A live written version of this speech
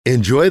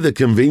Enjoy the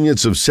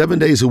convenience of 7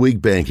 days a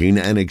week banking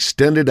and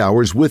extended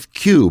hours with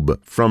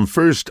Cube from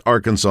First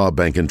Arkansas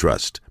Bank and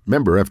Trust.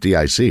 Member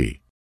FDIC.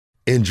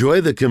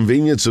 Enjoy the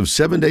convenience of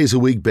 7 days a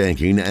week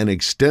banking and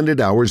extended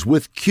hours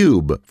with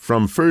Cube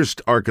from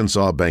First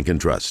Arkansas Bank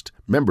and Trust.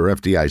 Member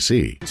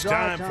FDIC. It's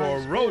time for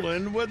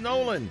Rollin with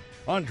Nolan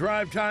on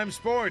Drive Time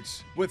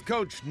Sports with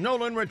Coach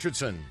Nolan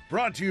Richardson.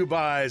 Brought to you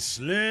by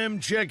Slim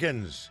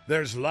Chickens.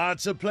 There's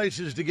lots of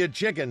places to get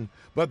chicken,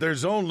 but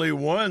there's only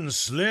one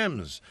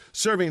Slim's,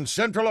 serving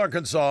Central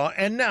Arkansas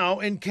and now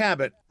in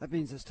Cabot. That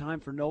means it's time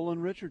for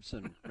Nolan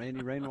Richardson.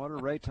 Randy Rainwater,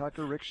 Ray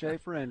Tucker, Rick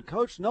Schaefer, and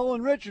Coach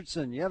Nolan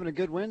Richardson. You having a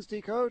good Wednesday,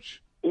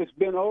 Coach? It's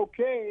been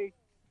okay.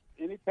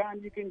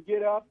 Anytime you can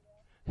get up,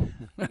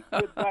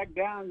 sit back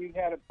down, you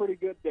had a pretty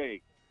good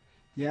day.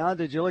 Yeah,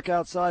 did you look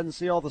outside and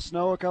see all the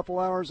snow a couple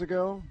hours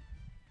ago?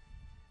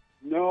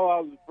 No, I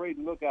was afraid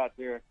to look out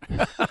there.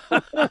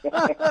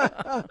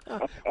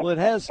 Well,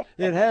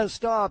 it has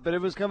stopped, but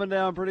it was coming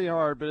down pretty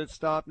hard, but it's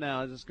stopped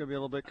now. It's just going to be a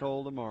little bit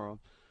cold tomorrow.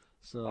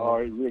 So. Oh,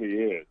 it really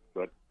is.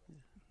 But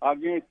I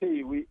guarantee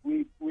you,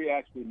 we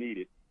actually need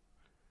it.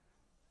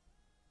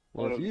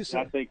 Well,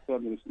 I think some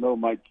of the snow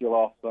might kill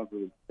off some of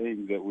the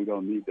things that we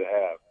don't need to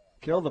have.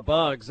 Kill the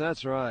bugs,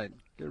 that's right.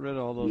 Get rid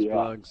of all those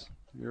bugs.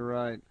 You're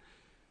right.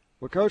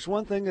 Well, Coach,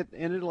 one thing that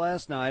ended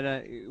last night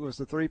was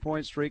the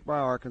 3-point streak by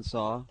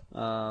Arkansas.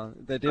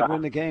 They did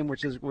win the game,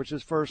 which is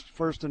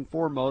first and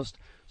foremost.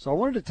 So I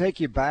wanted to take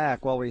you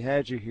back while we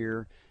had you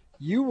here.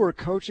 You were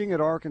coaching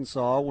at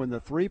Arkansas when the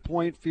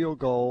 3-point field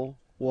goal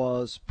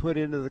was put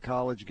into the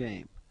college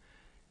game.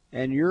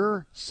 And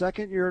your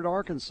second year at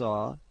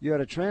Arkansas, you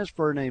had a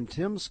transfer named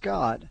Tim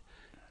Scott,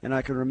 and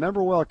I can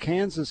remember well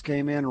Kansas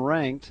came in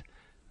ranked.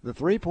 The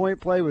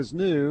 3-point play was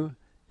new,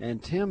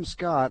 and Tim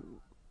Scott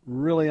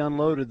really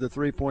unloaded the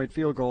 3-point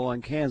field goal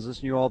on Kansas,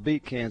 and you all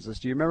beat Kansas.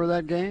 Do you remember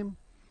that game?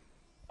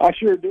 I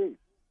sure do.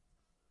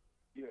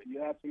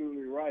 You're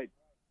absolutely right.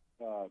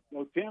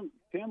 Tim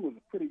was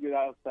a pretty good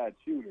outside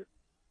shooter,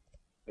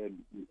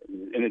 and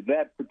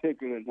that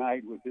particular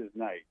night was his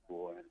night,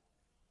 boy.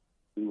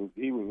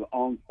 He was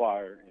on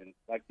fire, and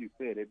like you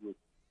said, it was.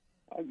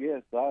 I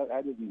guess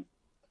I didn't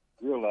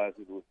realize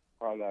it was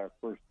probably our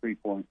first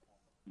 3-point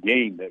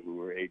game that we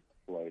were able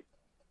to play,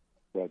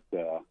 but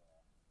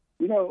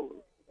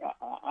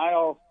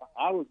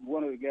I was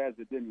one of the guys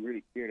that didn't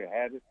really care to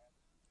have it.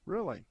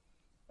 Really?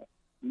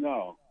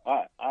 No,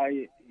 I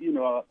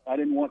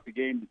didn't want the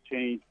game to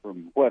change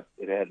from what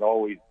it had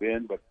always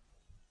been. But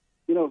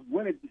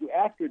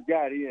after it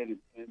got in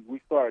and we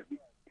started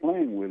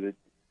playing with it,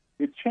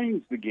 it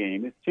changed the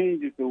game. It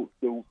changes the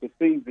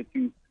things that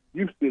you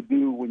used to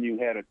do when you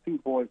had a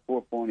 2-point,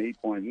 4-point,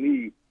 8-point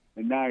lead,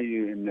 and now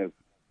you're in the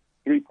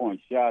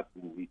 3-point shots.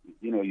 And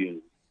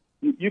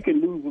you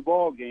can lose the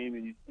ball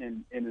game,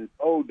 and in the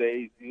old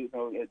days,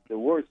 at the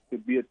worst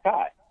could be a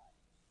tie.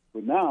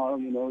 But now,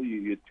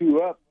 you're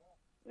 2 up,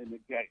 and the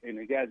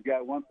guy's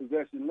got 1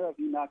 possession left.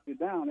 He knocks it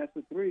down. That's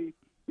a 3.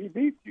 He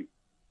beats you.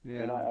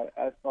 Yeah. And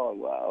I thought,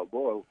 wow,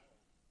 boy,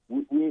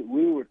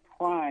 we were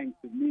trying,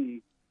 to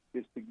me,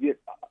 is to get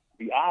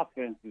the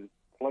offensive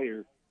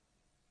players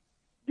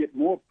get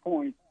more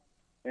points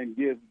and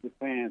give the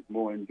fans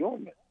more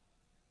enjoyment.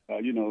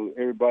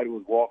 Everybody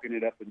was walking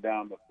it up and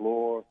down the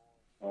floor.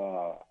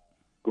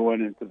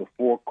 Going into the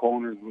 4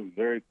 corners was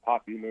very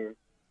popular.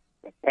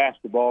 I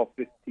passed the ball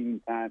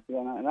 15 times,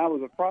 and I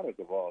was a product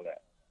of all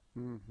that.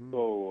 Mm-hmm.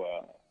 So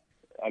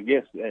I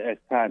guess as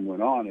time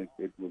went on,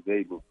 it was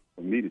able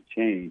for me to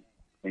change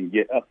and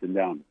get up and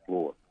down the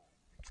floor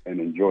and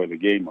enjoy the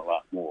game a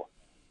lot more.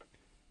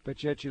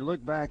 But yet you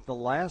look back, the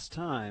last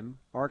time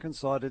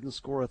Arkansas didn't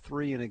score a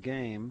 3 in a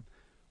game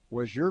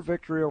was your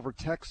victory over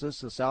Texas,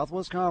 the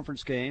Southwest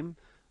Conference game,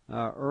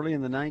 early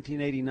in the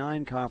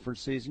 1989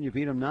 conference season. You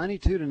beat them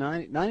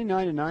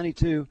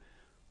 99-92,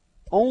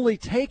 only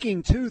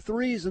taking 2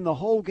 threes in the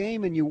whole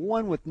game, and you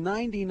won with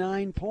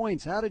 99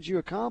 points. How did you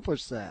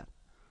accomplish that?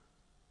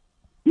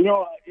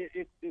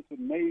 It's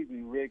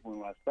amazing, Rick,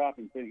 when I stop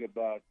and think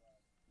about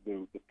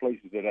the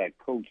places that I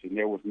coached, and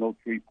there was no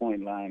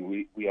 3-point line.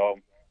 We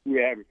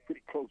averaged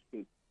pretty close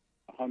to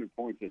 100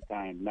 points at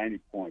times, 90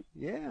 points.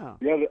 Yeah.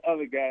 The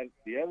other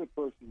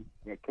person,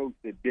 the coach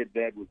that did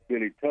that was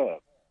Billy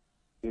Tubbs.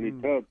 Billy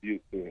Tubbs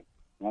used to,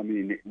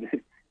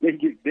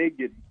 they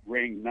get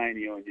ring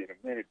 90 on you in a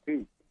minute,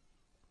 too.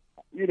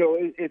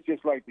 It's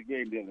just like the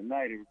game the other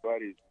night.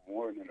 Everybody's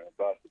warning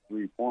about the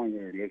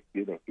 3-pointer. Let's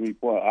get a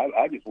 3-point.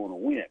 I just want to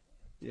win.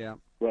 Yeah.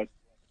 But,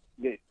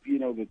 the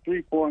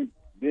 3-point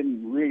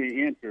didn't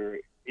really enter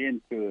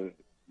into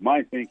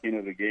my thinking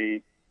of the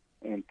game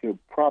until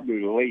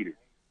probably later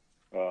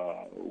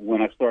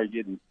when I started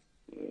getting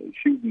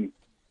shooting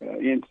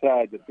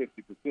inside the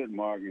 50%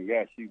 mark and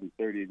guys shooting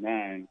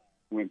 39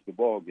 wins the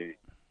ball game.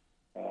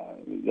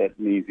 That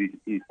means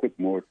he took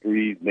more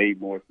threes,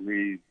 made more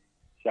threes,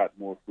 shot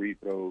more free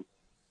throws.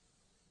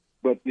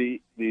 But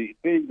the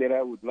thing that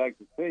I would like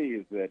to say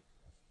is that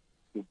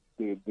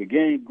the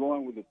game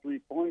going with the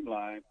 3-point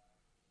line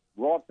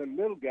brought the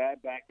little guy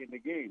back in the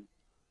game.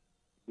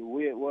 The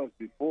way it was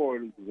before,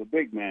 it was a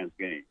big man's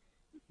game.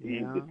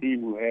 The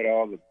team who had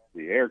all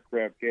the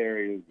aircraft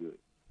carriers, the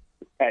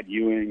Pat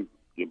Ewing,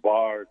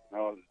 Jabars, and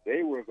all that,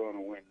 they were going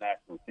to win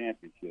national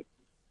championships.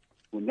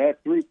 When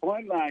that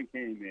three-point line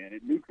came in,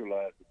 it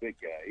neutralized the big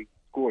guy. He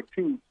could score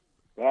 2,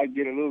 but I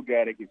get a little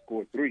guy that can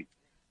score 3.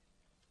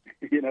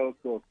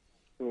 So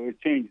it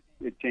changed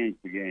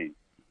the game.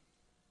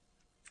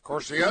 Of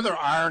course, the other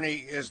irony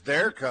is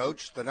there,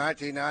 Coach, the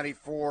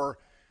 1994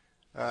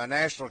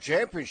 national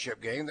championship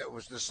game that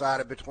was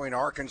decided between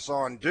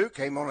Arkansas and Duke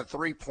came on a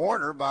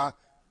three-pointer by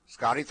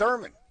Scotty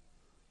Thurman.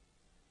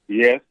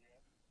 Yes.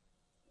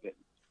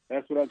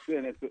 That's what I'm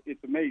saying.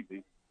 It's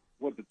amazing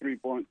what the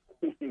three-point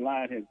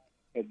line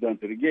has done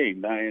to the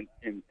game. Now,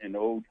 in the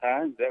old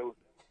times,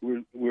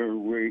 we're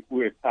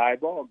a tie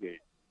ball game.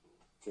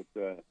 But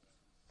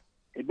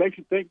it makes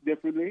you think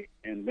differently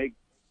and make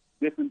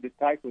different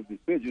type of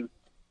decisions.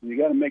 You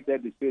got to make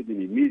that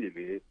decision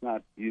immediately. It's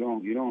not you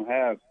don't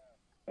have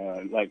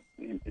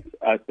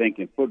I think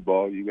in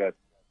football you got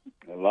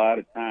a lot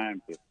of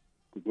time to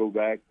go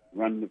back,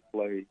 run the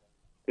play,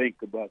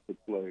 think about the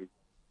play.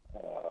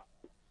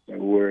 And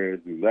whereas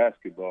in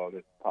basketball,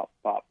 it's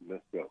pop,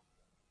 let's go.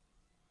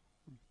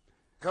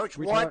 Coach,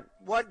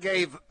 what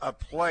gave a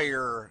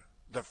player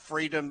the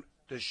freedom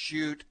to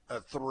shoot a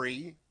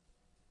three?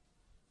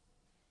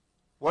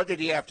 What did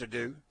he have to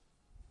do?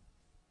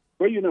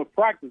 Well,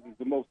 practice is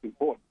the most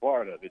important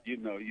part of it. You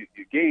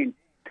gain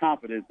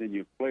confidence in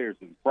your players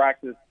in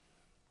practice,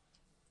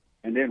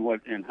 and then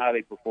how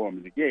they perform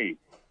in the game.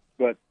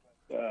 But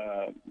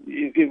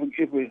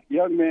if a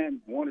young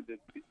man wanted to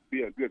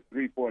be a good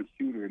three-point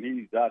shooter and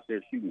he's out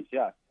there shooting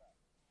shots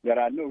that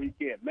I know he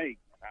can't make,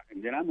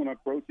 and then I'm going to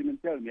approach him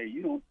and tell him, hey,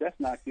 that's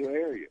not your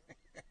area.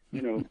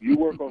 You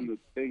work on the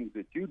things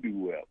that you do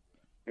well,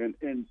 and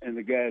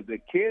the guys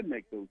that can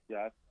make those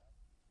shots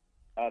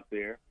out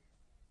there,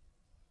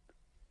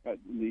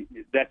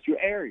 that's your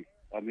area.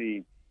 I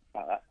mean,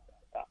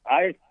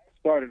 I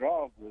started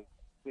off with,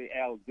 say,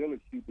 Al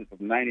Dillard shooting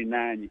from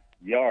 99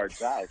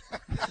 yards out.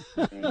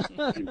 And as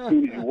soon as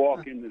you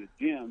walk into the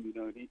gym,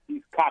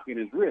 he's cocking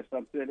his wrist.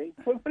 I'm saying, hey,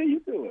 what are you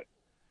doing?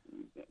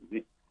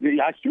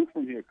 I shoot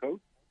from here,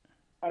 Coach.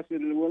 I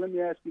said, well, let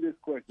me ask you this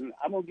question.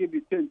 I'm going to give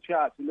you 10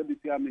 shots, and let me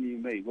see how many you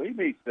made. Well, he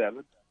made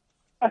 7.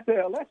 I said,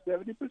 well, that's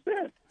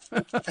 70%.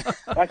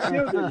 I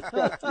still didn't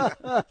trust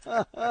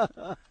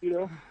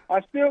him.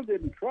 I still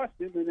didn't trust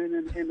him. And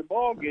then in the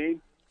ball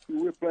game, when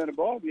we were playing a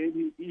ball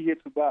game, he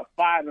hits about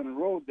 5 in a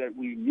row that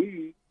we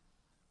need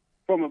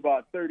from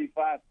about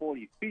 35,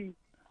 40 feet.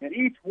 And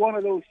each one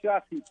of those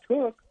shots he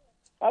took,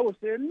 I was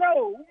saying,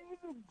 no,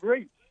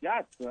 great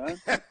shot,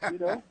 son.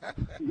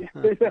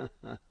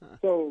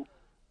 So,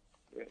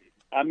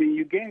 I mean,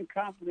 you gain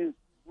confidence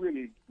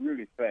really,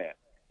 really fast.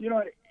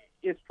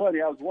 It's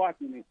funny. I was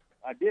watching it.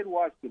 I did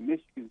watch the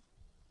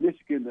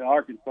Michigan to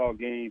Arkansas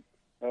game,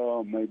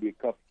 maybe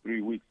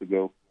 3 weeks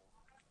ago,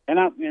 and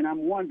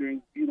I'm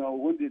wondering,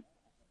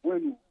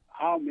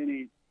 how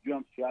many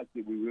jump shots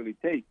did we really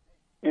take?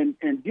 And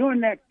during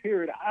that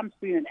period, I'm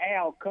seeing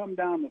Al come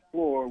down the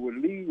floor with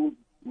Lee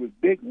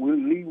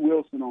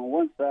Wilson on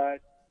one side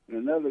and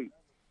another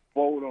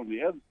forward on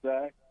the other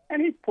side,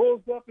 and he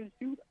pulls up and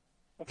shoots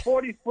a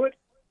 40-foot,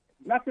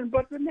 nothing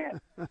but the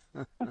net.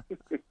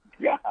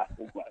 God,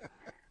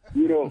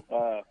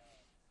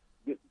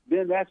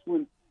 then that's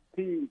when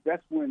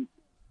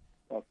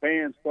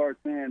fans start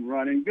saying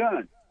run and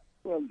gun.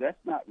 Well,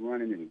 that's not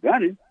running and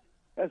gunning.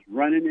 That's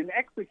running and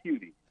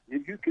executing.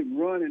 If you can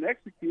run and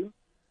execute,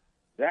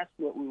 that's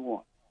what we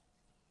want.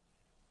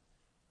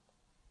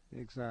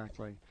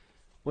 Exactly.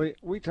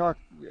 We've talked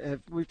to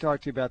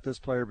you about this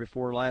player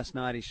before. Last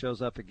night he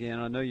shows up again.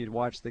 I know you'd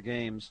watch the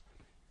games.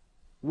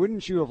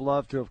 Wouldn't you have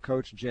loved to have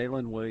coached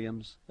Jalen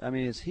Williams? I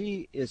mean, is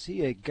he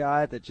a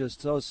guy that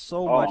just does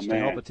so much to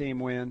help a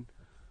team win?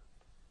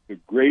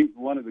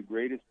 One of the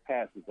greatest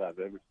passes I've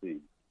ever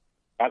seen.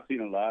 I've seen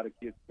a lot of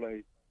kids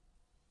play.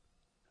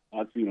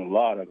 I've seen a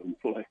lot of them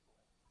play.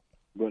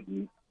 But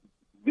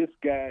this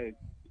guy's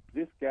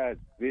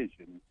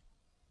vision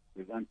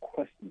is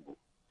unquestionable.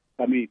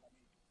 I mean,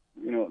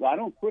 I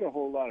don't put a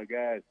whole lot of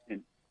guys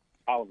in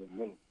Oliver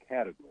Miller's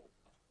category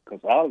because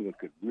Oliver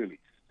could really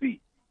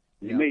see.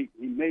 He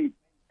made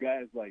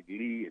guys like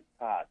Lee and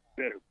Todd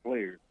better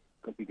players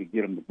because he could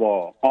get them the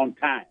ball on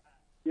time.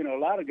 A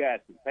lot of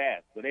guys can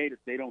pass, but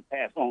they don't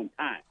pass on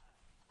time.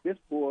 This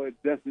boy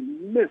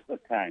doesn't miss a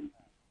time.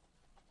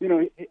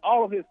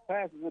 All of his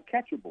passes are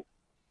catchable.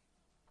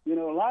 A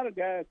lot of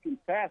guys can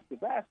pass the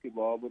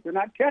basketball, but they're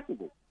not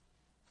catchable.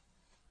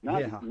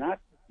 Not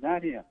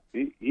him.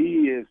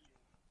 He is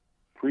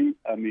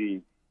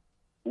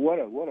what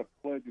a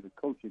pleasure to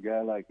coach a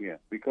guy like him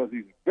because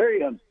he's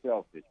very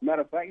unselfish.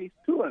 Matter of fact, he's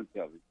too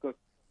unselfish because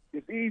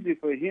it's easy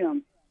for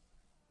him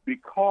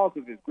because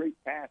of his great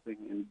passing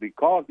and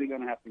because they're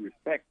going to have to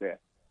respect that.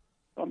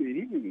 I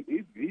mean,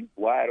 he's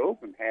wide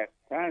open half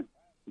the time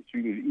to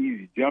shoot an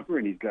easy jumper,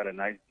 and he's got a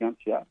nice jump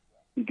shot.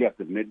 He got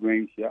the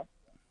mid-range shot.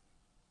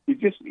 He's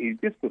just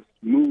a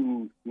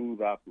smooth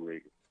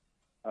operator.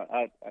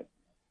 I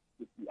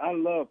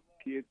love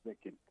kids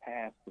that can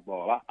pass the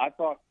ball. I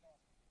thought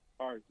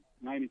our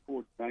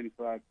 94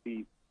 95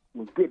 team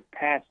was good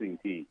passing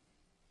team.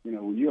 You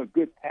know, when you're a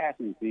good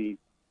passing team,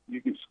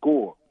 you can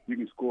score. You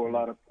can score a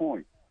lot of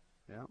points.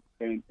 Yeah.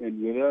 And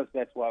with us,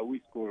 that's why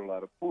we scored a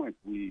lot of points.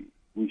 We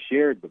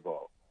shared the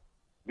ball.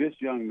 This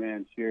young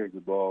man shares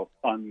the ball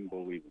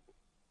unbelievable.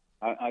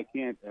 I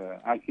can't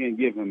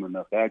give him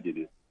enough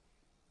adjectives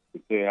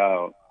to say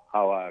how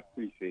I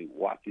appreciate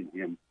watching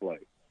him play.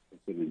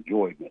 It's an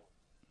enjoyment.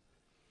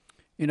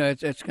 You know,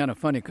 it's kind of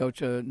funny, Coach.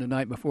 The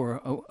night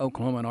before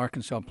Oklahoma and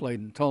Arkansas played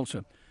in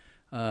Tulsa,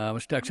 I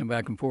was texting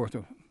back and forth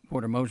with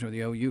Porter Moser,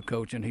 the OU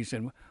coach, and he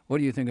said, "What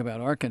do you think about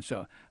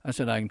Arkansas?" I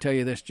said, "I can tell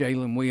you this: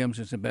 Jalen Williams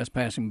is the best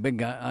passing big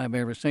guy I've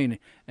ever seen."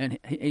 And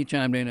he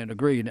chimed in and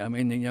agreed. I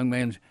mean, the young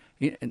man's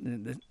he's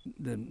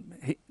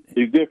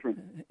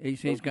different.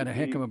 He's got a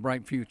heck of a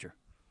bright future.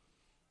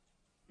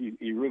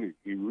 He really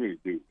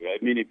do.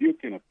 I mean, if you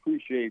can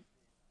appreciate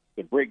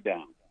the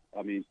breakdown,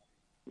 I mean,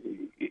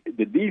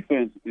 the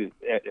defense is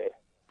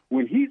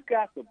when he's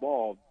got the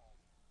ball.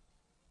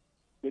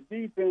 The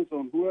defense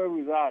on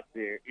whoever's out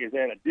there is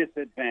at a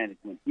disadvantage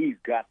when he's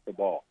got the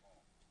ball.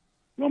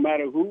 No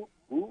matter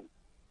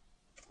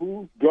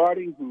who's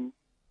guarding who,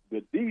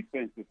 the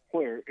defensive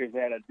player is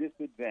at a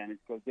disadvantage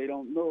because they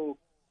don't know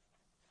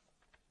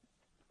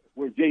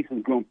where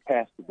Jason's going to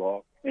pass the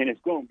ball, and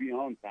it's going to be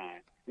on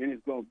time, and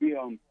it's going to be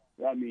on.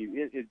 I mean,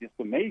 it's just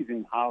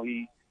amazing how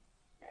he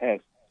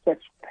has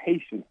such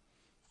patience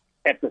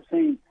at the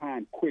same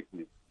time,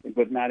 quickness,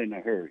 but not in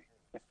a hurry.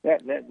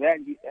 That's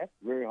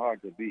very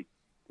hard to do.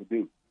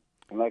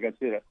 And like I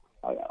said,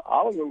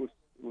 Oliver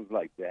was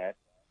like that,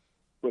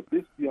 but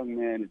this young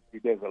man, he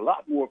does a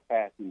lot more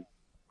passing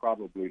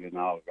probably than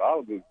Oliver.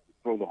 Oliver will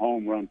throw the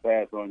home run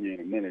pass on you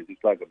in a minute,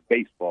 just like a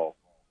baseball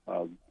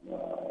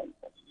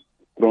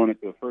throwing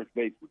it to a first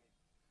baseman.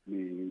 I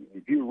mean,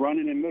 if you're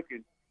running and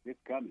looking, it's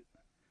coming.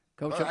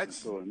 Coach,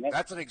 well,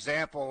 that's an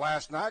example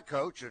last night,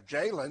 Coach, of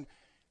Jalen.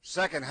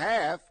 Second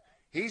half,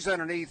 he's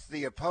underneath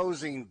the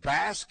opposing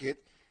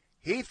basket.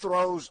 He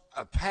throws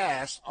a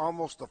pass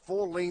almost the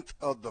full length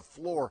of the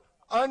floor,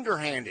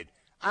 underhanded.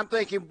 I'm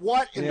thinking,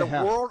 what in the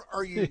world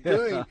are you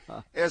doing?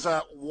 As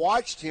I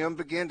watched him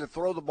begin to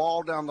throw the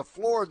ball down the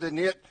floor, then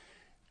it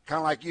kind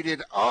of like you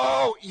did.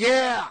 Oh,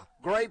 yeah,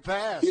 great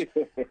pass.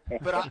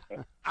 But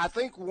I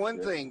think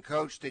one thing,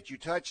 Coach, that you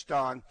touched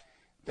on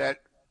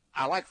that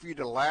I like for you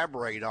to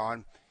elaborate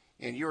on,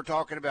 and you were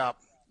talking about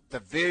the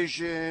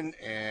vision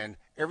and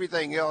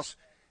everything else.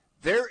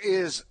 There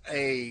is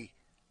a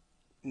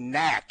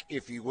knack,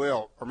 if you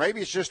will, or maybe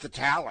it's just a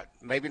talent,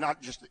 maybe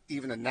not just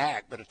even a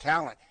knack, but a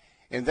talent,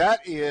 and that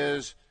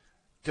is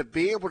to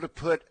be able to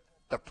put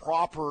the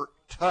proper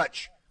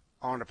touch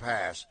on a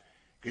pass.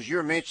 Because you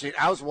were mentioning,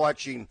 I was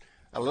watching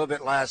a little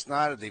bit last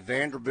night of the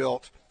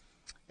Vanderbilt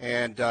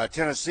and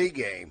Tennessee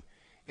game,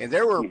 and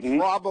there were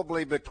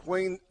probably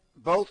between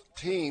both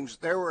teams,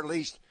 there were at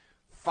least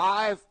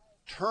 5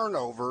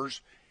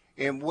 turnovers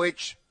in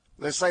which,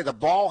 let's say, the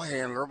ball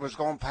handler was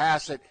going to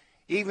pass it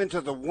even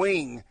to the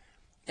wing,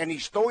 and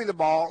he's throwing the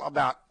ball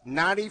about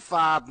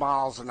 95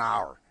 miles an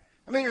hour.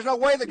 I mean, there's no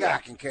way the guy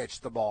can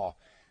catch the ball.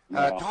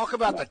 Talk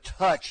about the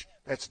touch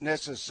that's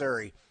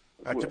necessary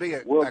to be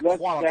a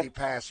quality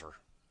passer.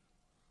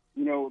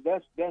 You know,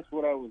 that's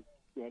what I was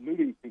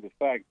alluding to, the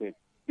fact that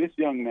this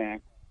young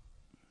man,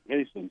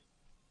 Jason,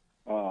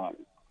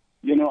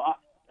 you know,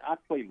 I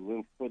played a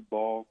little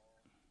football.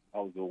 I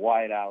was a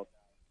wideout,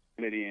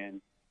 split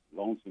end,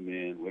 lonesome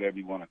end, whatever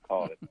you want to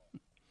call it.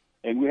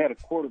 And we had a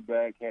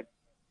quarterback,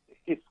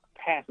 his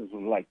passes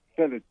were like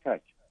feather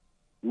touch.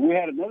 And we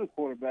had another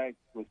quarterback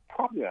who was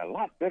probably a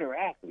lot better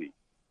athlete,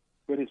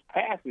 but his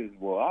passes,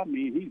 well, I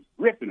mean, he's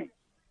ripping them.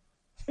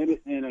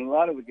 And a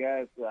lot of the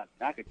guys,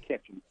 I could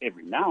catch them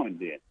every now and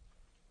then.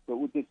 But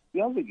with this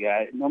other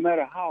guy, no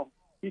matter how,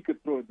 he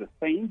could throw it the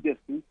same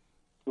distance.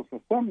 So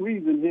for some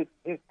reason,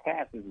 his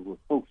passes were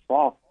so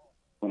soft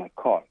when I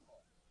caught him.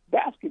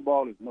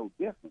 Basketball is no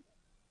different.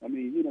 I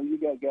mean, you know, you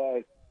got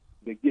guys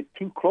that get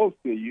too close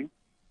to you,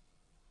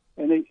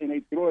 and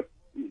they throw it,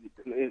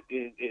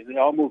 it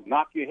almost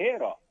knock your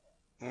head off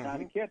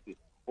trying to catch it.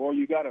 Or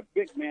you got a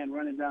big man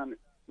running down.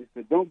 They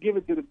said, don't give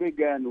it to the big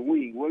guy in the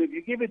wing. Well, if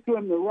you give it to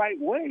him the right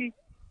way,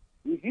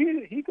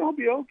 he's gonna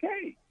be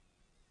okay.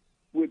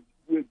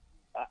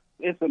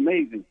 It's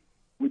amazing.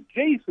 With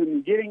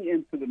Jason getting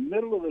into the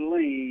middle of the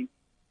lane,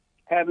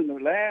 having the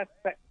last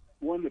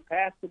one to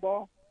pass the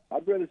ball,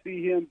 I'd rather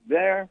see him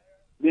there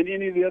than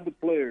any of the other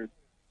players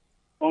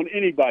on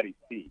anybody's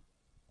team.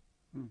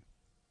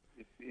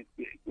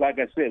 Like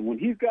I said, when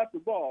he's got the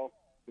ball,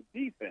 the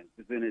defense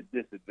is in a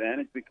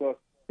disadvantage because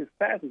his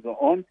passes are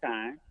on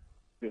time.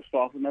 They're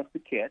soft enough to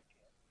catch.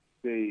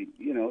 It's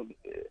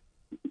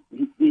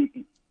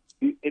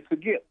a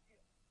gift.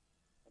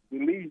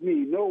 Believe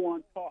me, no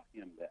one taught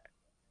him that.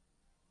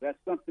 That's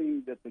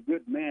something that the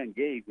good man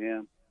gave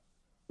him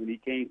when he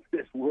came to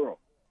this world,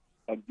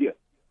 a gift.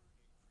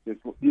 It's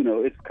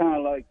kind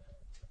of like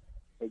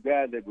a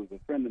guy that was a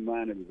friend of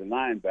mine that was a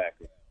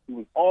linebacker. He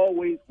was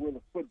always with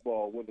a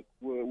football,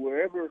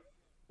 wherever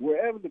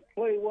the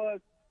play was.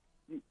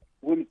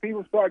 when the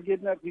people started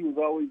getting up, he was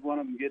always one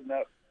of them getting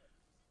up,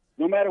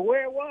 no matter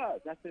where it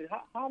was. I said,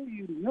 how do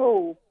you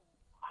know?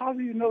 How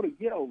do you know to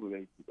get over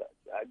there?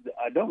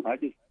 I don't. I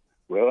think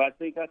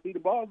I see the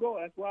ball go.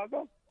 That's where I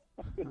go.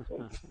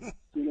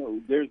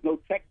 There's no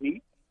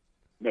technique.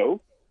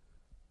 No.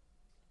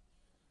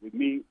 With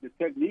me, the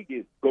technique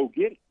is go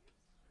get it.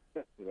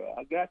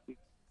 I got you.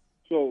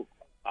 So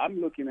I'm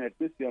looking at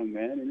this young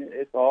man, and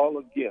it's all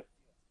a gift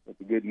that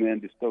the good man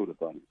bestowed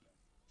upon him.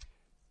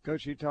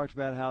 Coach, you talked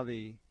about how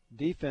the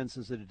defense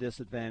is at a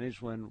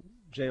disadvantage when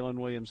Jalen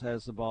Williams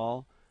has the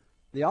ball.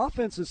 The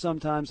offense is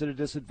sometimes at a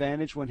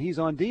disadvantage when he's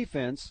on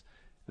defense.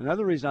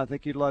 Another reason I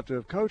think you'd love to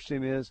have coached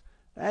him is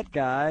that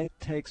guy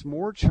takes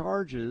more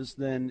charges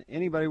than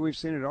anybody we've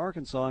seen at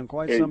Arkansas in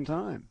quite some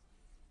time.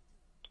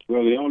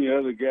 Well, the only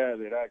other guy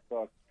that I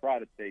thought try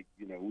to take,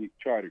 we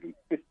charted him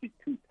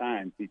 52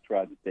 times. He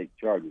tried to take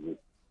charges with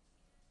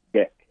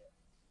Beck.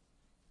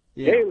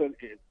 Yeah. Jalen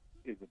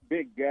is a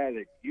big guy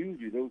that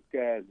usually those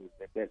guys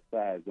at that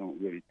size don't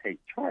really take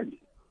charges.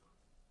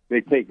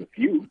 They take a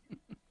few.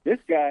 This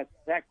guy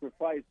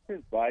sacrificed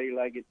his body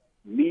like it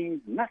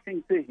means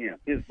nothing to him.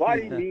 His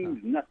body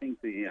means nothing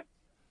to him.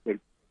 But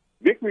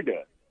Vickery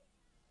does.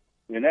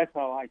 And that's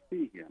how I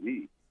see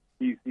him.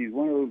 He's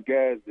one of those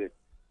guys that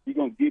he's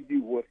going to give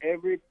you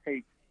whatever it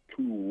takes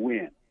to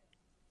win.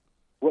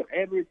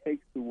 Whatever it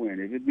takes to win.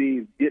 If it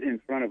means get in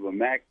front of a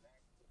Mack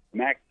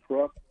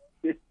truck,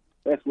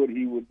 that's what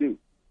he would do.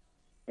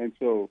 And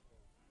so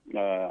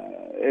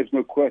there's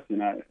no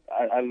question.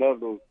 I love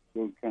those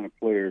kind of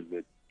players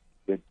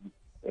that's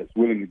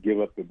willing to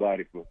give up their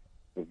body for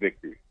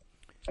victory.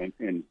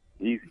 And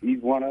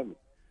he's one of them.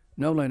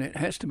 Nolan, it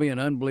has to be an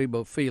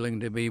unbelievable feeling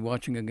to be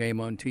watching a game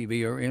on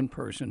TV or in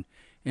person,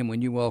 and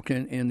when you walk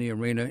in the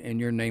arena and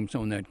your name's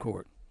on that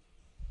court.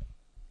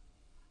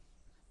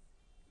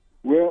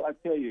 Well, I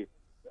tell you,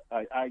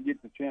 I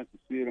get the chance to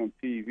see it on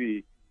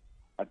TV,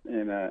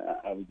 and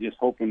I was just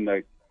hoping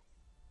that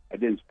I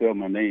didn't spell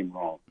my name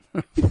wrong.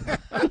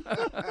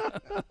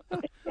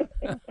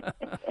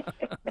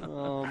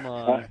 Oh,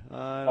 my.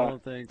 I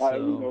don't think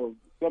so.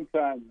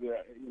 Sometimes,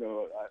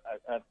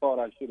 I thought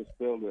I should have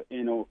spelled it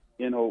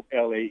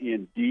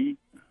Noland,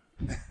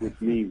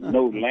 which means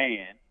no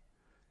land.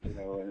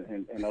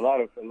 And a lot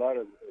of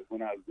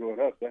when I was growing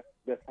up,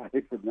 that's how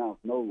they pronounce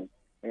Nolan,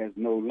 as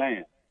no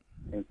land.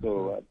 And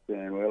so I'm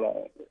saying,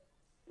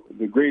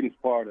 the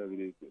greatest part of it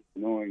is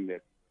knowing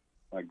that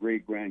my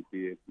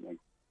great-grandkids, my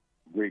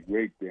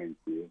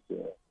great-great-grandkids,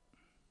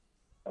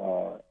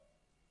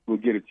 will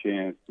get a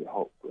chance to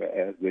hope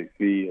as they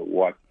see or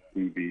watch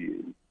TV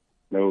and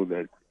know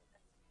that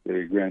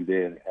their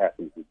granddad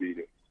happens to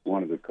be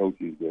one of the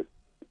coaches that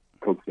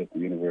coached at the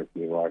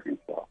University of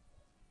Arkansas.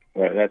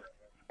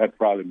 That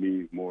probably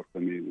means more for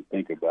me to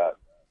think about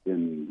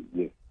than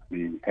just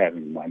me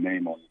having my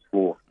name on the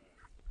floor.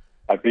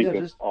 I think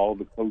of all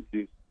the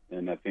coaches,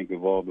 and I think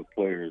of all the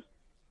players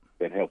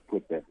that helped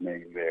put that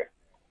name there.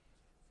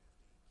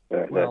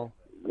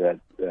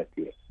 That's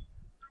it.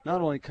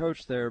 Not only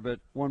coached there, but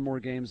won more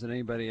games than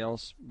anybody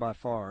else by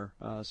far.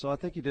 So I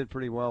think you did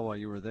pretty well while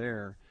you were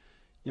there.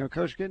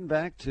 Coach, getting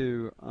back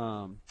to,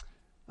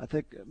 I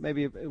think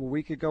maybe a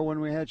week ago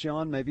when we had you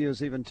on, maybe it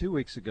was even 2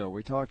 weeks ago,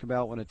 we talked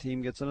about when a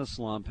team gets in a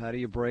slump, how do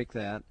you break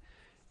that?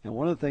 And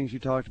one of the things you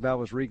talked about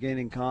was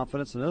regaining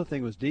confidence. Another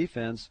thing was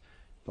defense.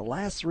 The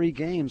last 3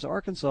 games,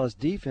 Arkansas's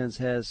defense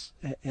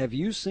have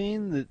you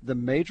seen the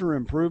major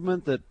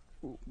improvement that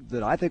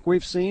I think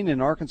we've seen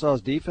in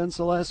Arkansas's defense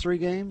the last 3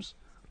 games?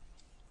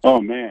 Oh,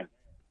 man.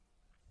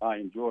 I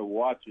enjoy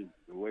watching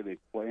the way they're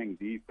playing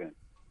defense.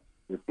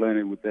 They're playing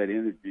it with that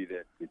energy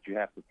that you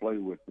have to play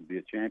with to be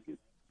a champion.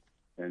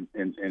 And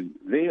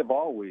they have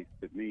always,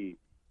 to me,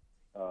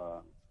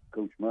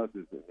 Coach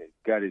Musters has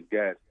got his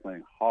guys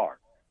playing hard.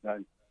 Now,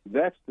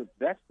 that's the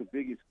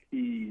biggest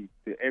key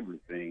to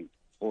everything,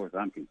 as far as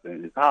I'm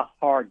concerned, is how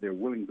hard they're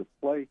willing to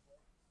play.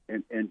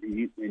 And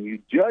you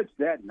judge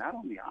that not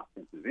on the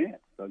offensive end.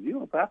 So you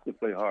don't have to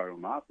play hard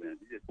on offense.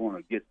 You just want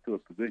to get to a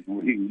position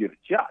where you can get a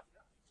shot.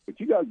 But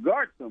you got to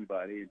guard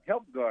somebody and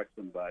help guard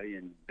somebody,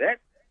 and that,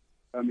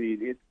 I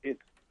mean,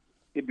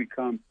 it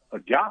becomes a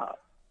job.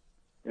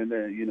 And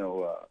then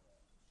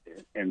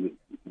and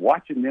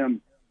watching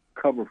them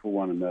cover for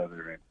one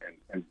another,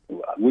 and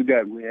we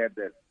had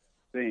that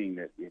saying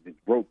that if it's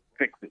broke,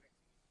 fix it.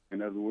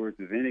 In other words,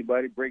 if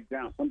anybody breaks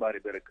down, somebody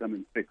better come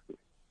and fix it.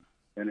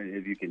 And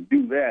if you can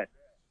do that,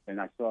 and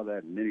I saw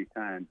that many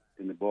times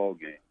in the ball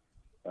game,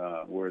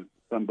 where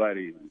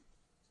somebody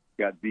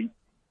got beat,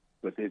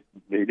 but they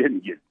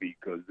didn't get beat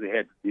because they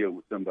had to deal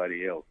with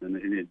somebody else,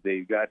 and they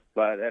got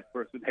by that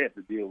person had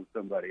to deal with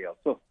somebody else.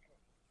 So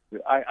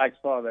I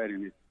saw that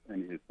in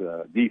his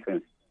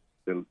defense,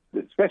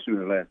 especially in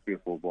the last 3 or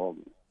 4 ball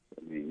games.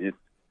 I mean, it's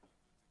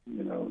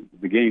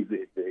the games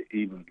that they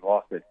even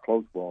lost that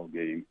close ball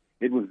game,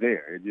 it was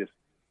there. It just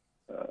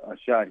a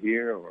shot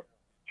here or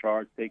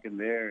charge taken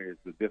there is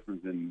the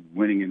difference in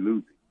winning and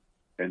losing.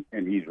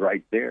 And he's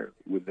right there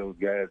with those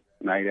guys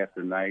night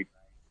after night,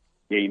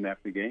 game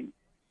after game.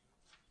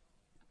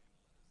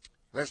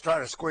 Let's try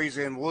to squeeze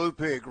in Woo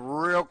Pig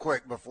real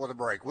quick before the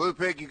break. Woo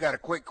Pig, you got a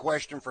quick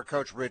question for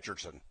Coach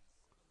Richardson.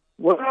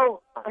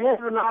 Well, I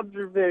have an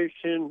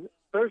observation.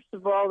 First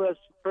of all, that's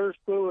the first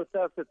one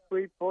without the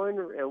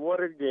three-pointer, and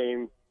what a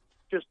game.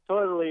 Just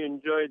totally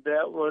enjoyed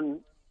that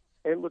one.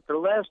 And with the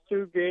last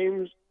two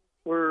games,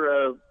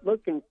 we're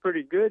looking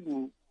pretty good,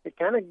 and it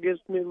kind of gives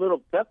me a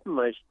little pep in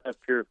my step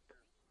here.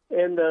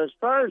 And as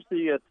far as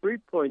the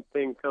three-point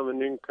thing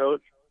coming in,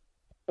 Coach,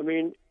 I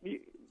mean,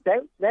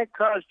 that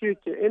caused you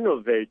to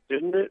innovate,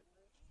 didn't it?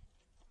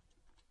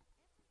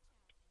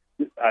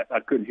 I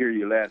couldn't hear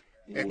you last.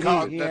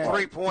 The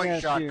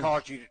three-point shot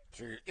caused you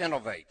to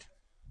innovate.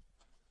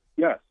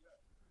 Yes.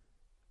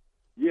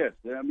 Yes.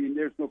 I mean,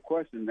 there's no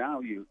question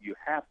now you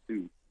have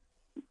to,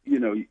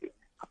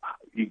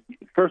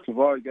 first of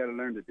all, you got to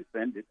learn to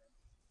defend it.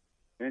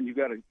 And you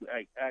got to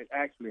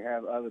actually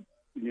have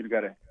you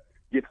got to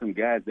get some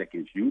guys that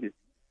can shoot it.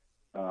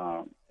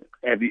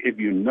 If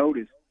you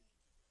notice,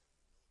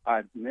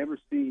 I've never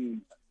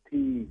seen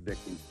teams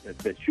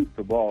that shoot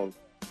the ball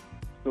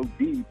so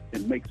deep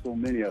and make so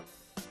many of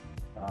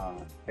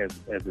as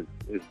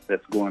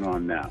that's going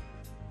on now.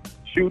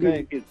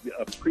 Shooting is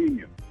a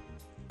premium.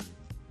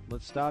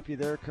 Let's stop you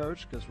there,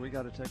 Coach, because we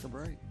got to take a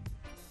break.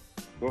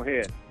 Go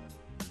ahead.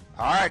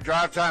 All right,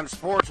 Drive Time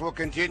Sports will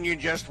continue in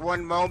just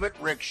one moment.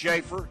 Rick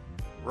Schaefer,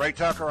 Ray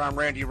Tucker, I'm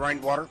Randy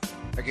Rainwater.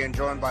 Again,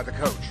 joined by the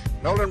coach,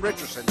 Nolan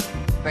Richardson,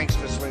 thanks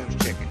to Slim's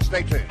Chicken.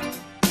 Stay tuned.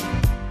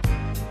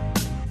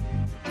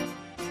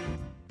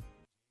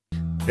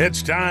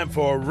 It's time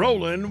for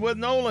Rollin' with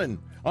Nolan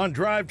on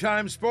Drive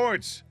Time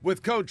Sports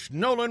with Coach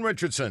Nolan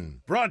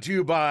Richardson. Brought to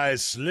you by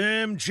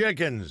Slim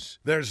Chickens.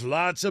 There's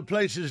lots of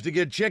places to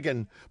get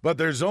chicken, but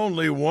there's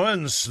only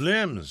one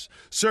Slim's,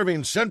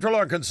 serving Central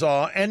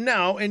Arkansas and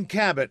now in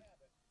Cabot.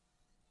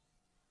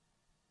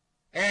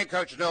 And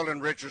Coach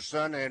Nolan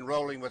Richardson and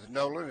Rolling with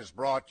Nolan is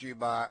brought to you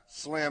by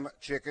Slim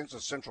Chickens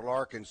of Central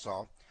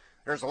Arkansas.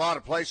 There's a lot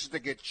of places to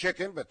get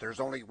chicken, but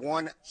there's only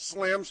one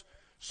Slim's,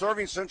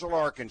 serving Central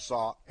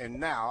Arkansas and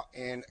now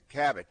in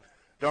Cabot.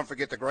 Don't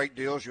forget the great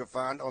deals you'll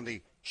find on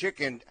the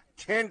chicken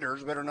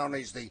tenders, better known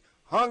as the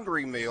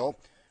Hungry Meal,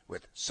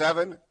 with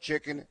 7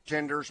 chicken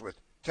tenders with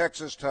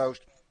Texas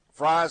toast,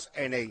 fries,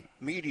 and a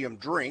medium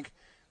drink.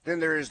 Then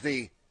there is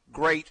the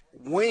Great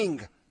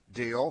Wing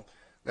Deal.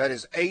 That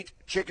is 8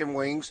 chicken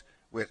wings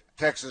with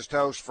Texas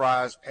toast,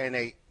 fries, and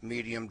a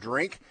medium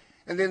drink.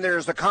 And then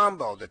there's the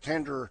combo, the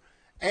tender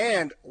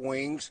and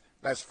wings.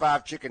 That's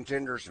 5 chicken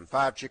tenders and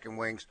 5 chicken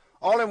wings,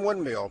 all in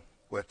one meal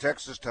with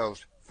Texas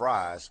toast,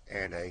 fries,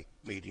 and a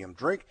medium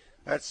drink.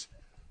 That's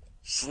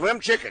Slim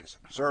Chickens,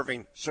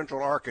 serving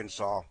Central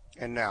Arkansas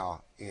and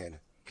now in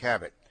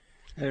Cabot.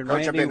 Hey,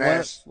 Coach, Randy,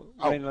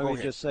 let me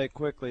just say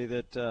quickly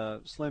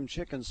that Slim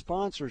Chicken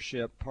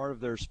sponsorship, part of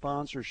their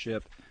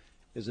sponsorship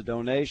is a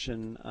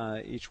donation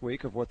each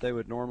week of what they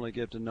would normally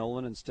give to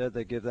Nolan. Instead,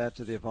 they give that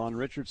to the Yvonne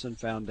Richardson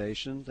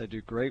Foundation. They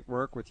do great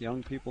work with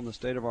young people in the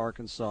state of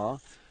Arkansas.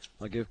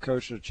 I'll give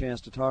Coach a chance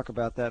to talk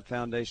about that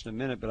foundation in a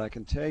minute, but I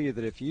can tell you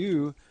that if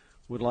you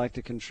would like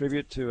to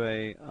contribute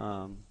to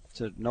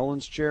to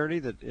Nolan's charity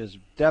that is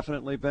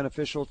definitely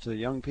beneficial to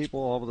young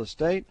people all over the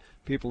state,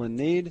 people in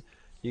need,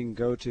 you can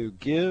go to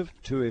Give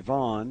to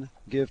Yvonne,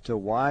 give to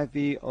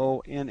YVONNE.com,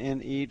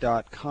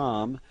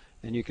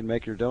 and you can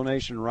make your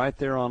donation right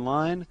there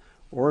online.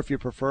 Or if you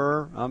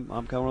prefer, I'm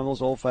kind of one of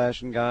those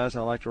old-fashioned guys.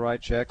 I like to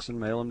write checks and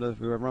mail them to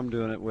whoever I'm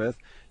doing it with.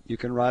 You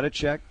can write a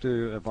check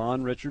to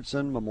Yvonne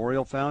Richardson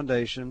Memorial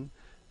Foundation,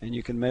 and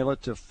you can mail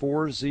it to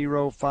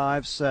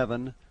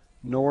 4057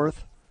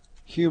 North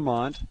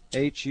Humont,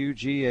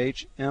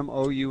 Hughmount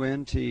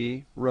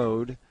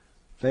Road,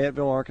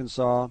 Fayetteville,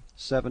 Arkansas,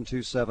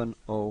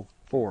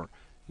 72704.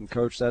 And,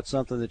 Coach, that's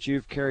something that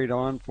you've carried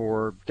on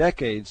for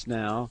decades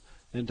now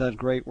and done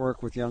great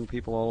work with young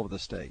people all over the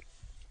state.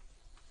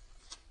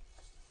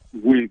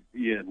 We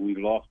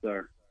lost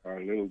our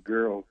little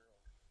girl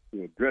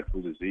to a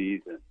dreadful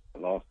disease, and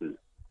lost his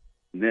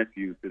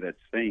nephew to that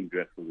same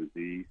dreadful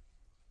disease.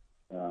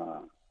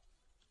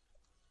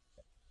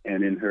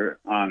 And in her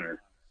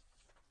honor,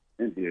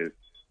 and his,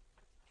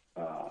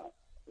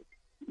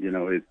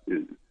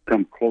 it's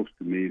come close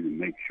to me to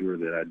make sure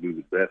that I do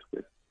the best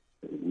that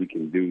we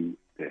can do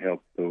to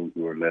help those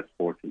who are less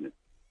fortunate.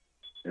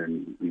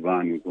 And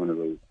Yvonne was one of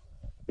those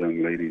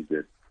young ladies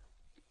that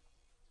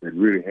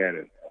really had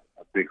a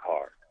big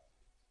heart.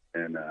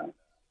 And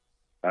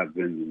I've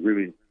been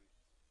really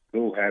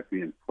so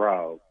happy and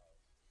proud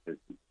that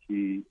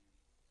she,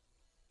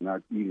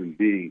 not even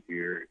being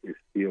here, is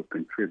still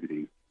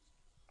contributing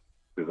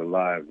to the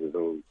lives of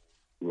those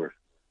who are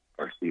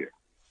here.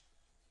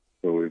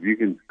 So if you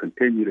can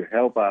continue to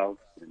help out,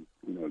 and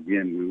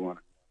again, we want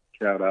to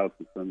shout out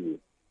to some of the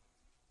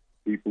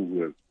people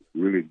who have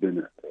really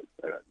been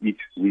each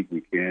week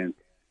we can.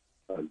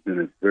 It's been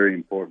a very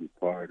important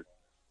part.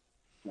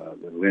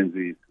 The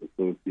Lindsay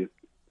Associates,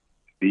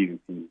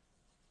 Stevenson,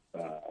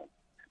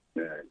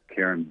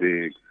 Karen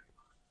Biggs.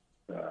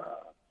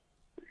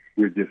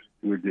 We're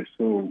just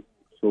so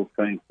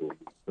thankful,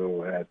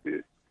 so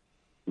happy.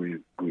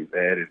 We've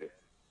added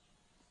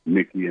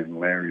Mickey and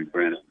Larry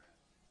Brennan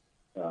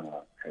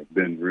have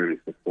been really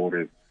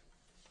supportive,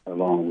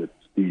 along with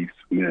Steve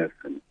Smith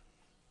and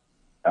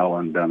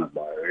Alan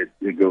Dunnemeyer.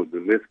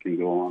 The list can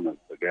go on of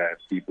the guys,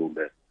 people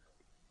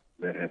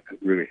that have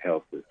really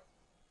helped us.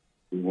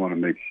 We want to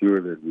make sure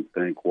that we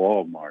thank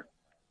Walmart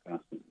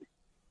constantly.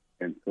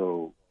 And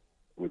so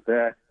with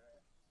that,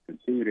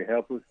 continue to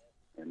help us,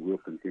 and we'll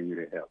continue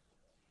to help.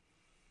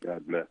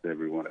 God bless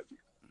every one of you.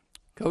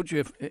 Coach,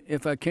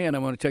 if I can, I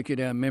want to take you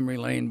down memory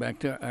lane back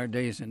to our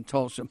days in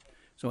Tulsa.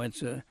 So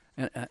it's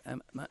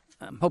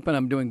I'm hoping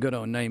I'm doing good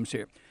on names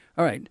here.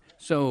 All right,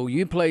 so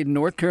you played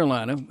North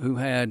Carolina, who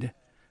had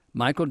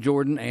Michael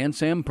Jordan and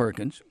Sam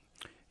Perkins.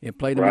 You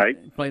played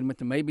them, played them at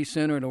the Mabee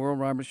Center at Oral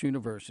Roberts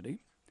University.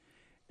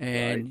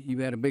 And you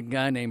had a big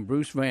guy named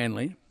Bruce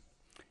Vanley.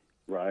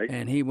 Right.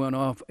 And he went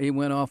off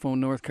on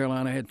North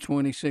Carolina, had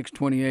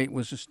 26-28,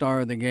 was the star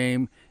of the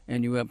game,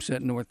 and you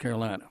upset North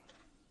Carolina.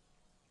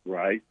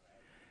 Right.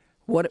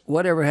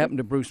 Whatever happened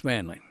to Bruce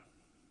Vanley?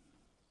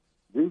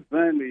 Bruce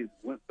Vanley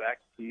went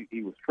back.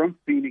 He was from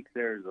Phoenix,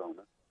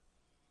 Arizona.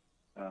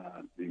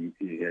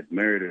 He had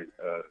married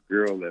a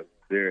girl that was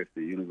there at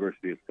the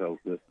University of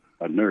Tulsa,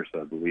 a nurse,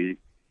 I believe,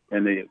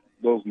 and they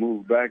both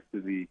moved back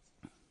to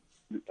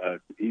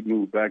he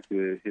moved back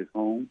to his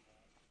home,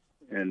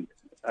 and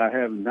I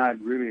have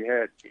not really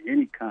had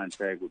any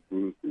contact with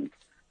Bruce in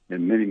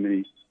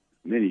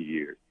many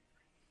years.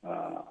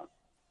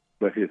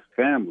 But his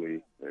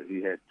family,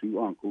 he had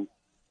two uncles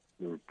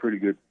who were pretty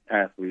good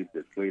athletes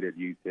that played at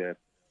UTEP.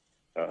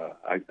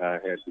 I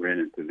had ran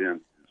into them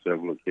on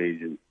several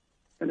occasions,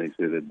 and they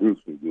said that Bruce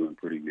was doing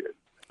pretty good.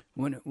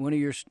 One of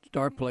your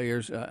star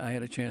players, I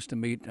had a chance to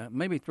meet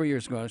maybe 3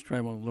 years ago. I was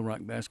traveling with the Little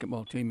Rock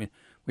basketball team, and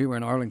we were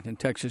in Arlington,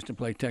 Texas, to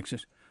play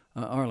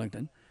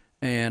Arlington.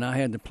 And I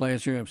had the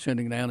pleasure of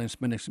sitting down and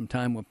spending some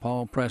time with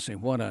Paul Pressey.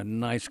 What a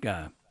nice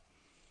guy.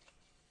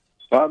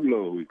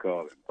 Pablo, we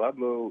call him.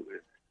 Pablo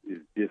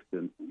is just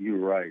you're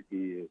right.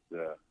 He is.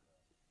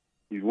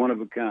 He's one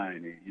of a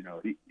kind.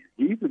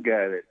 He's a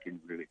guy that can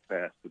really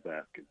pass the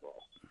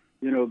basketball.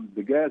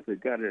 The guys that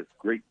got this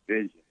great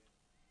vision.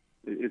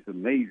 It's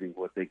amazing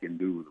what they can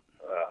do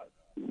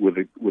with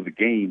a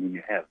game when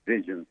you have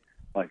vision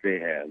like they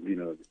have.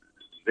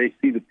 They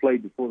see the play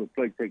before the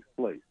play takes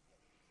place,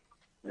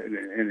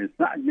 and it's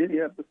not many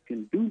of us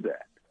can do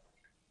that.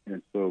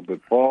 And so,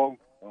 but Paul,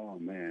 oh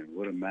man,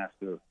 what a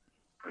master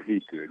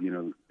he could.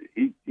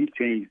 He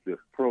changed the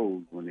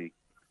pros when they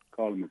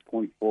called him a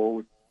point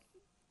forward.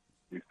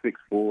 He's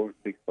 6'4",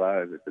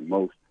 6'5" at the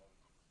most,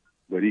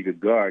 but he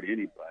could guard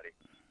anybody.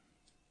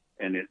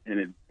 And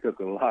it took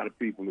a lot of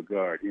people to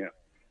guard him.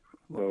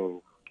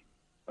 So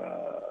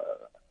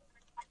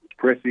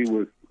Pressey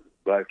was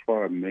by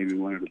far maybe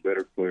one of the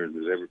better players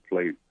that ever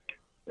played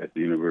at the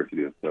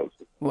University of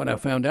Tulsa. What I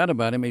found out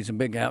about him, he's a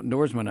big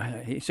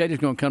outdoorsman. He said he's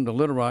going to come to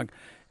Little Rock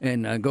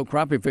and go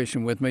crappie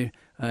fishing with me,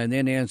 and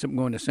then he ends up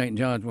going to St.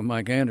 John's with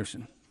Mike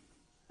Anderson.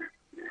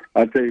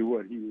 I tell you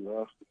what, he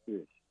loves to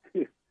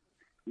fish.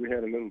 We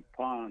had a little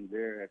pond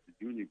there at the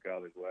junior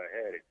college where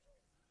I had it.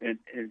 And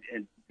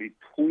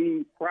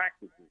between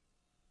practices,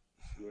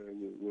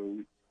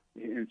 where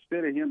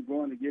instead of him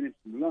going to get him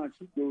some lunch,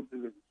 he'd go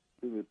to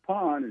the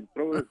pond and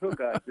throw his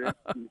hook out there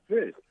and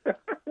fish.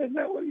 Isn't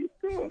that what he's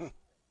doing?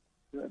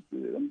 That's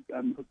it.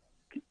 And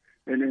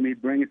then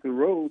he'd bring it to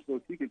Rose so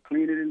she could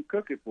clean it and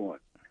cook it for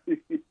him.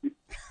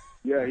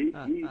 Yeah, he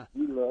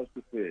loves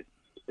to fish,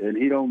 and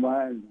he don't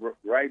mind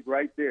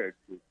right there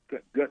to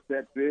gut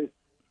that fish,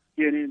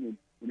 skin it, and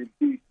if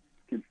he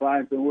can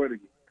find somewhere to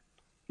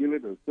kill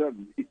it or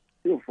something,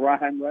 he'll fry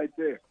him right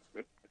there.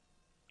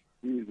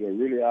 He's a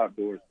really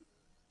outdoorsman.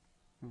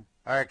 All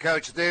right,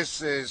 Coach,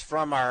 this is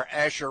from our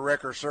Asher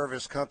Wrecker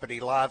Service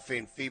Company live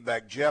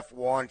feedback. Jeff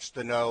wants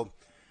to know,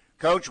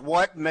 Coach,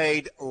 what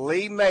made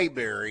Lee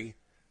Mayberry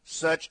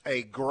such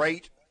a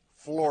great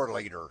floor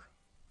leader?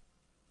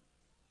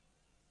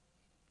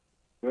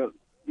 Well,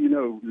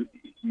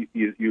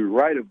 you're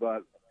right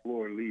about a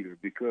floor leader,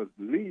 because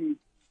Lee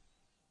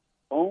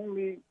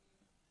only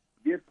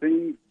did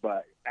things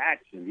by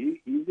action.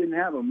 He didn't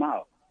have a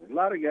mouth. A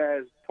lot of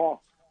guys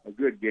talk a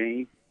good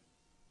game.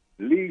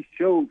 Lee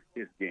showed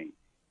his game.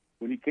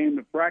 When he came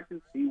to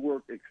practice, he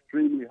worked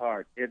extremely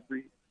hard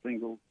every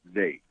single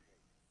day.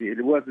 He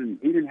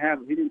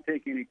didn't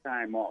take any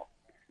time off,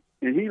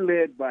 and he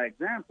led by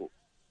example.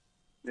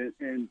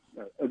 And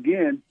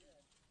again,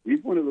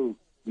 he's one of those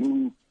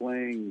smooth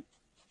playing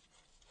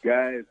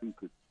guys who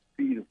could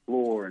see the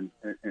floor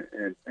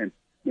and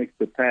make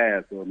the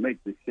pass or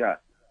make the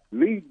shot.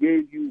 Lee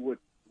gave you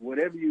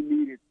whatever you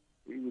needed.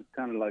 He was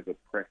kind of like a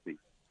Pressey.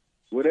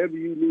 Whatever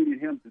you needed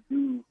him to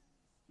do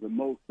the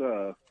most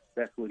of,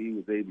 that's what he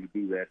was able to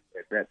do that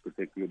at that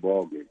particular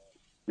ball game.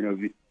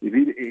 If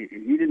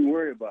he didn't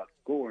worry about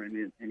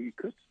scoring, and he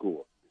could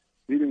score.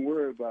 He didn't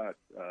worry about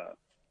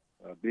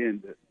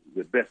being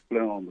the best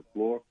player on the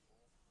floor.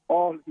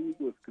 All he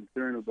was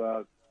concerned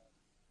about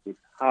was,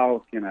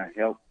 how can I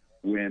help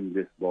win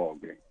this ball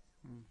game?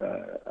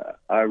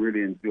 I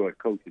really enjoyed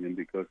coaching him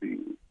because he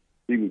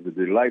was a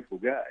delightful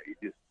guy.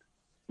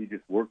 He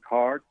just worked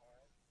hard,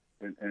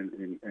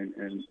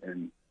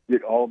 and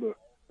did all the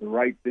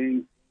right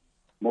things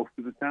most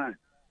of the time.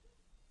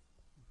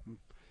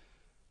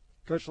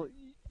 Coach,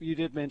 you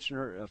did mention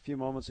her a few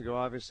moments ago,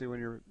 obviously, when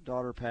your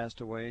daughter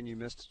passed away and you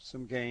missed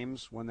some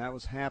games when that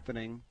was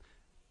happening.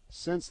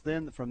 Since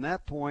then, from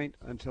that point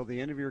until the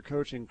end of your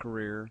coaching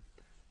career,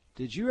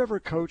 did you ever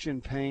coach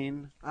in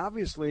pain?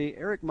 Obviously,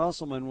 Eric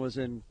Musselman was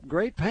in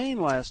great pain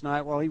last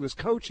night while he was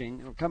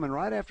coaching, coming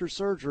right after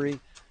surgery.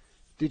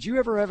 Did you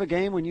ever have a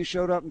game when you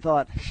showed up and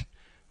thought,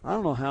 I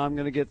don't know how I'm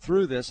going to get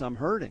through this, I'm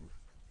hurting?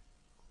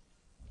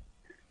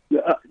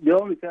 The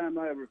only time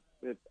I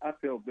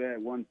felt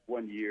bad one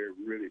year,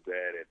 really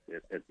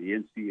bad at the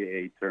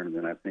NCAA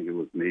tournament. I think it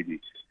was maybe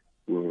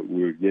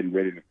we were getting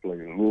ready to play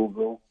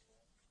Louisville,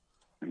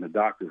 and the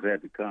doctors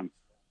had to come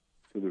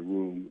to the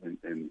room,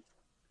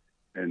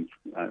 and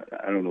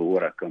I don't know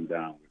what I come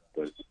down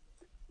with,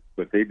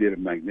 but they did a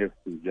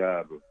magnificent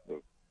job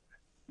of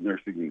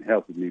nursing and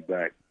helping me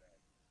back,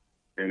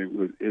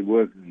 and it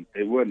wasn't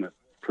a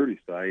pretty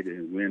sight,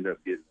 and we ended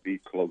up getting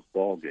beat close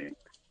ball game,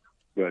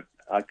 but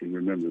I can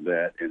remember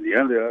that. And the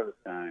other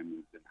time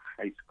was in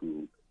high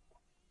school.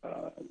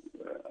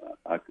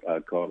 I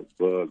caught a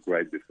bug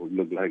right before. It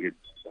looked like it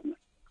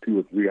 2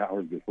 or 3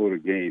 hours before the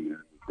game, and it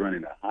was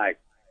running a high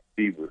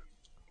fever.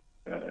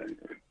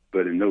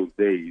 But in those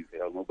days,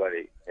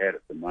 nobody had a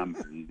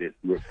thermometer. You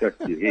just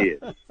touched your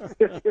head.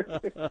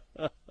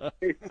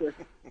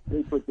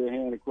 They put their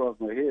hand across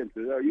my head and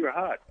said, "Oh, you're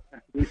hot.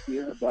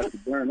 You're about to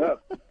burn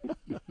up."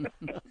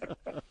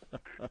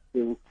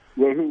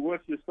 Well,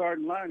 what's your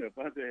starting lineup?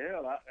 I said,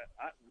 "Hell,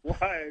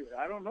 why?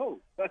 I don't know.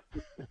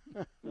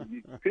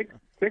 You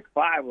pick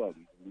 5 of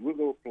them. We'll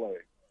go play."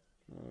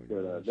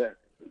 But that,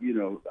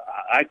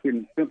 I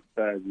can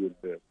sympathize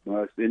with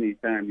Mush.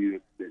 Anytime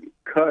you've been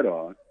cut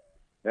on,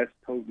 that's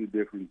a totally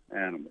different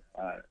animal.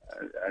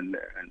 And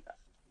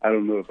I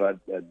don't know if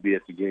I'd be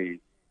at the game,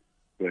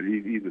 but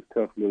he's a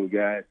tough little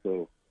guy.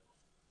 So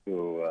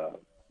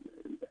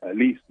at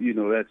least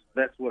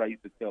that's what I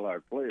used to tell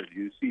our players.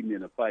 You see me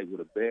in a fight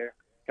with a bear,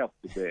 help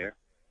the bear.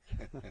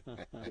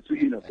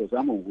 Because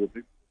I'm gonna whoop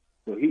it.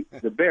 So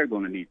the bear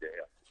gonna need the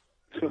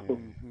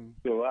help.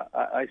 So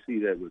I see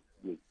that with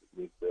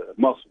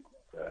Muscle.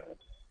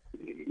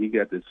 He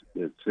got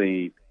that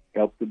same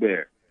help the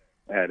bear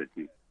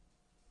attitude.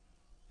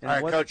 All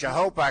right, Coach, I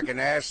hope I can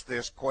ask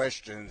this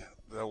question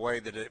the way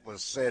that it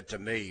was said to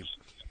me.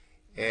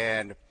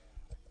 And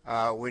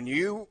when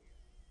you,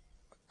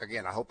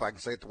 again, I hope I can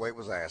say it the way it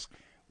was asked.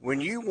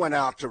 When you went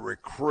out to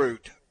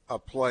recruit a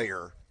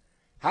player,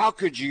 how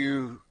could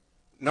you,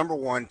 number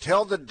one,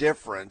 tell the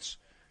difference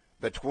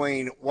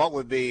between what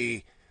would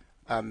be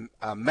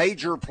a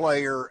major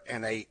player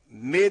and a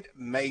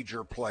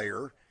mid-major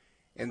player?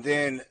 And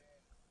then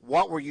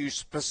what were you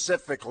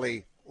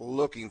specifically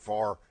looking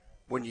for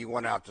when you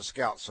went out to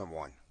scout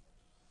someone?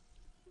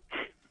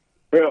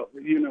 Well,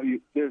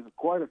 there's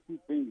quite a few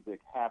things that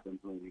happen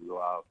when you go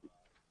out to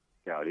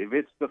scout. If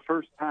it's the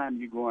first time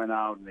you're going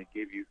out and they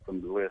give you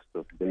some list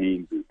of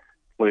names and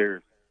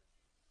players,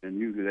 and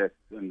usually that's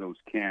in those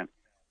camps,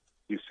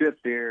 you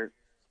sit there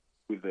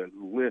with a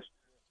list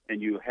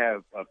and you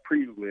have a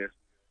pre-list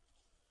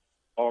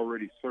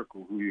already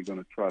circled who you're going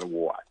to try to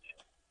watch.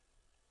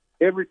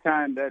 Every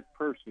time that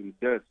person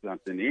does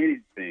something,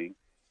 anything,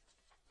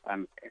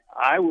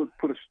 I would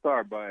put a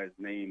star by his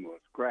name or a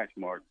scratch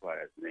mark by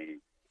his name.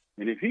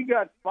 And if he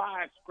got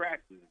 5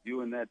 scratches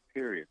during that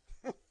period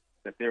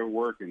that they're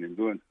working and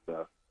doing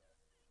stuff,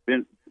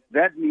 then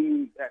that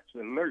means that's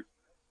alert.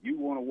 You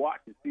want to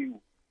watch and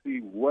see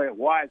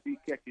why is he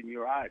catching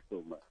your eye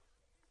so much.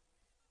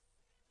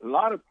 A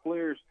lot of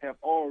players have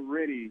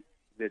already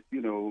that,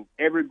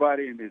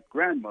 everybody and his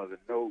grandmother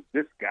knows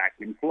this guy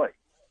can play.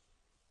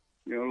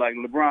 Like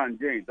LeBron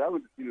James. I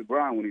went to see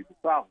LeBron when he was a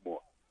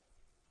sophomore.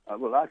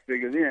 Well, I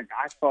figured in,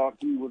 I thought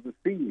he was a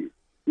senior.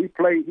 He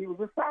was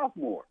a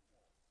sophomore.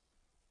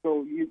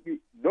 So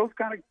those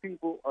kind of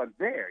people are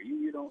there.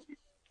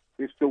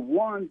 It's the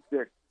ones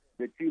that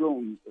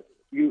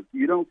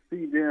you don't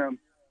see them,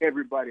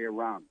 everybody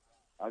around them.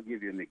 I'll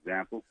give you an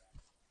example.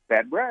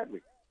 Pat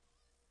Bradley.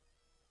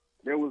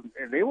 They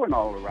weren't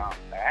all around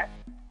Pat,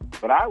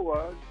 but I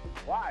was.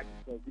 Why?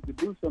 Because he could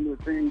do some of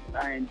the things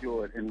I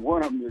enjoyed, and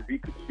one of them is he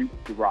could shoot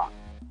the rock.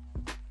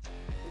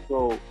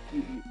 So,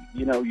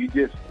 you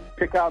just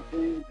pick out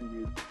things and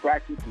you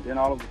practice, and then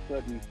all of a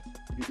sudden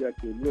you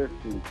got your list.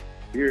 And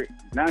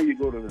now you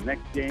go to the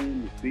next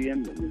game, you see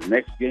him, and the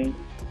next game.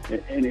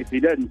 And if he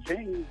doesn't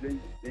change, then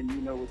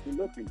you know what you're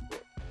looking for.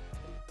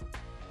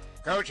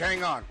 Coach,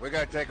 hang on. We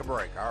got to take a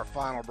break. Our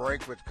final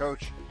break with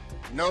Coach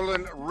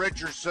Nolan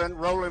Richardson.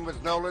 Rolling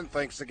with Nolan.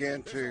 Thanks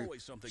again to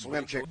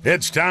Slim Chick.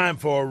 It's time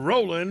for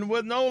Rollin'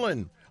 with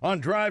Nolan on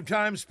Drive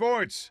Time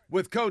Sports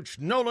with Coach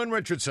Nolan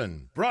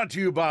Richardson. Brought to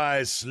you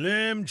by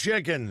Slim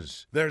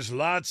Chickens. There's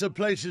lots of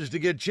places to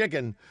get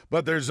chicken,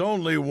 but there's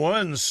only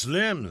one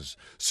Slim's,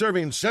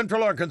 serving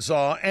Central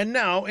Arkansas and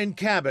now in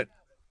Cabot.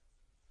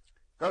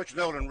 Coach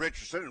Nolan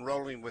Richardson and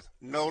Rolling with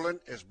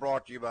Nolan is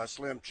brought to you by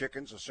Slim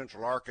Chickens of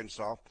Central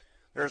Arkansas.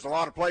 There's a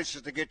lot of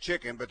places to get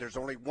chicken, but there's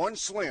only one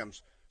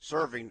Slim's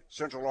serving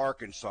Central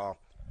Arkansas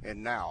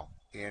and now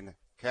in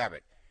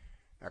Cabot.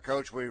 Now,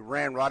 Coach, we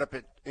ran right up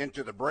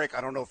into the break.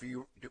 I don't know if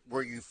you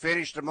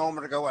finished a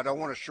moment ago. I don't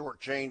want to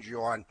shortchange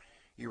you on.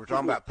 You were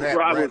talking about Pat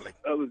Bradley.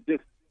 I was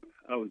just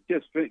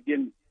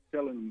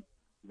telling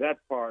that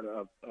part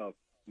of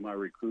my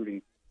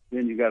recruiting.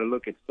 Then you got to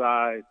look at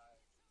size.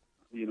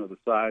 The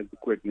size, the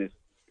quickness,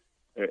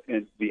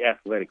 and the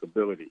athletic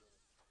ability.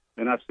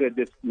 And I've said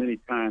this many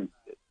times.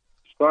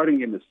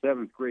 Starting in the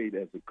 7th grade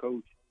as a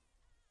coach,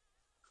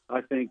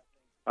 I think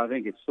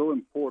it's so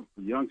important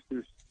for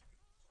youngsters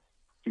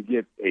to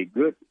get a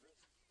good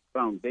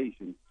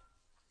foundation.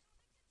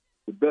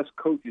 The best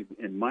coaches,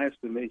 in my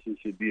estimation,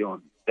 should be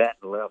on that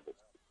level,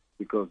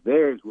 because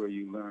there's where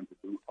you learn to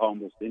do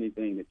almost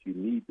anything that you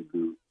need to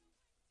do.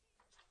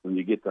 When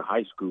you get to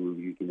high school,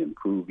 you can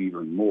improve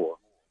even more.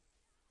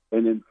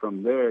 And then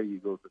from there, you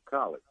go to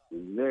college,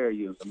 and there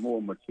you're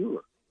more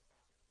mature.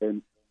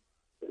 And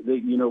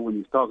when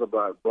you talk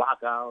about block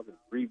out and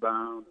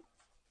rebound,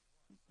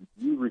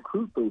 you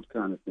recruit those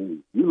kind of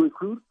things. You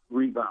recruit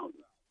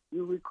rebounding.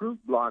 You recruit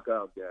block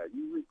out guys.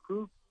 You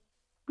recruit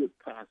good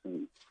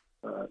passing.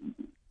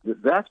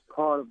 That's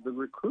part of the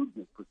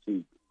recruitment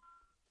procedure.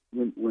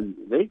 When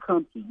they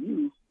come to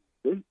you,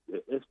 they're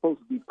supposed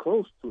to be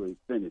close to a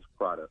finished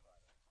product.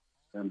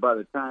 And by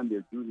the time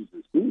they're juniors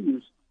and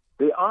seniors,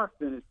 they are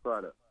finished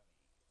products.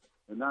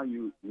 And now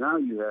you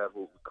have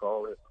what we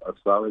call a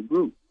solid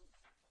group.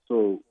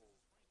 So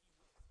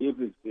if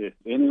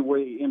any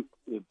way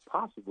if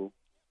possible,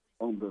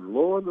 on the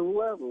lower the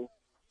level,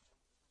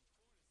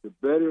 the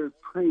better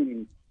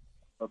training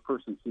a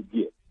person should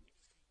get,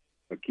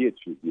 a kid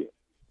should get,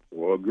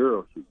 or a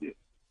girl should get.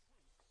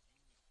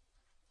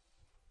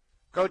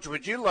 Coach,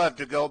 would you love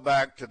to go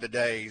back to the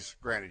days,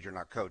 granted you're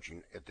not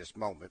coaching at this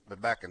moment,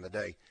 but back in the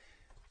day,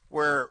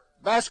 where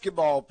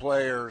basketball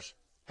players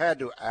had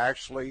to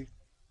actually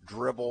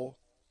dribble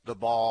the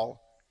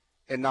ball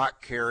and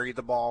not carry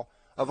the ball?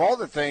 Of all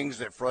the things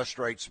that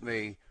frustrates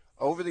me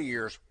over the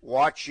years,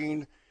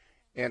 watching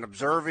and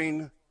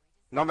observing,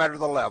 no matter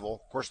the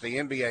level, of course the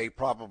NBA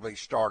probably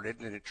started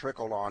and it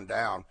trickled on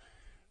down,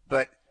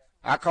 but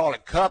I call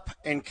it cup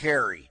and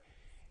carry.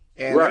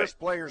 And right. There's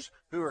players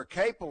who are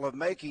capable of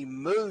making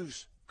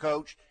moves,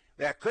 Coach,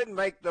 that couldn't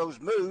make those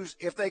moves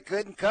if they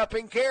couldn't cup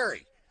and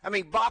carry. I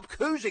mean, Bob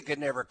Cousy could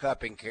never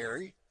cup and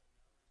carry.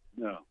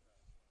 No,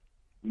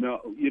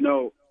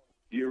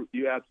 you're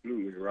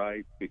absolutely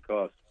right,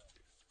 because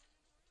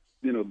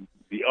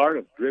the art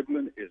of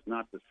dribbling is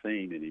not the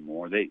same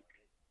anymore.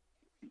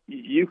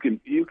 You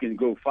can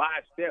go 5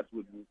 steps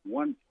with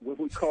what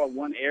we call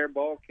one air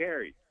ball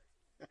carry.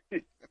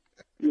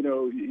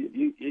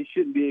 You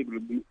shouldn't be able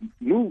to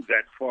move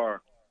that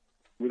far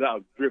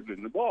without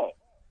dribbling the ball.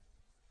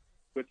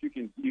 But you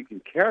can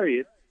carry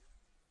it.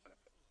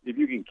 If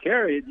you can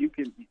carry it, you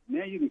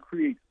can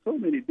create so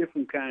many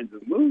different kinds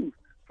of moves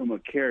from a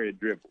carry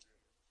dribble.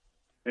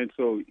 And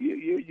so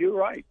you're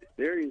right.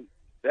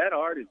 That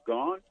art is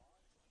gone.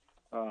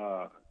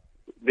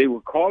 They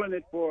were calling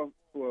it for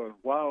a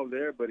while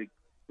there, but it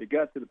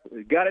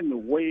got in the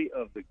way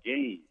of the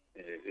game.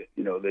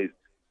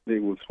 They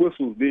were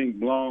whistles being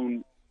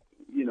blown.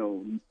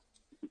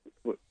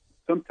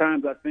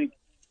 Sometimes I think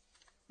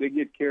they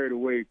get carried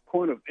away.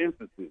 Point of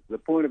emphasis. The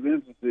point of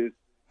emphasis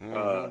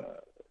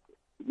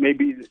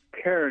maybe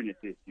carrying it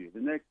this year. The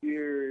next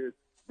year is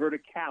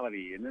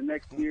verticality, and the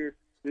next year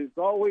there's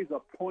always a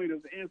point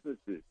of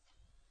emphasis.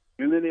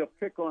 And then they'll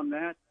pick on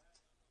that,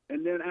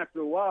 and then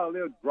after a while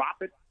they'll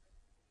drop it,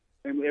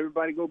 and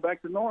everybody go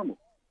back to normal.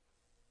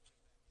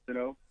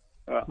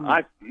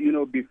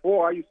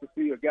 Before I used to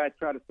see a guy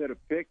try to set a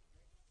pick,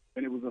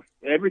 and it was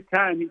every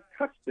time he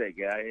touched that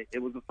guy,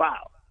 it was a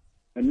foul.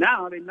 And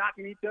now they're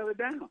knocking each other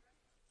down.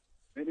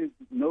 It is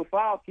no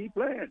foul, keep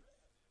playing.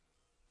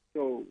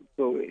 So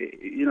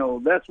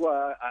that's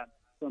why I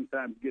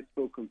sometimes get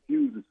so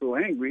confused and so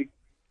angry,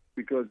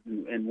 because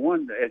and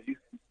one, as you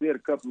said a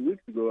couple of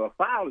weeks ago, a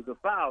foul is a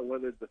foul,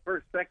 whether it's the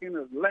first second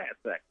or the last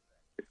second.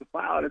 It's a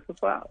foul. It's a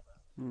foul.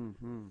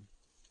 Mm-hmm.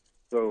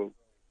 So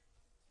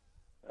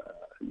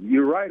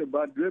you're right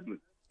about dribbling.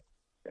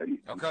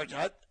 Coach,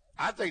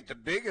 I think the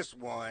biggest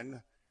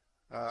one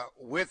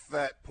with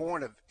that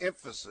point of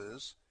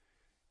emphasis,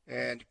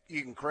 and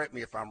you can correct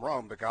me if I'm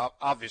wrong, because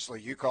obviously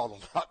you called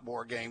a lot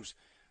more games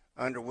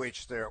under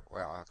which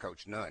I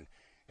coached none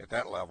at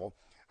that level,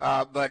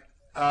 but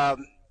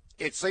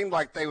it seemed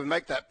like they would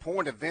make that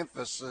point of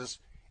emphasis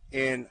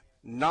in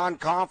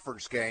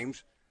non-conference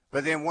games,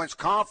 but then once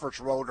conference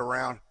rolled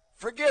around,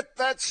 forget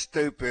that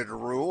stupid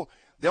rule.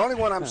 The only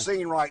one I'm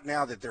seeing right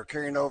now that they're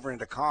carrying over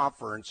into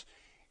conference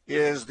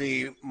is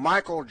the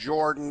Michael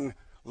Jordan,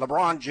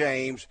 LeBron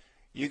James.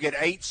 You get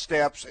 8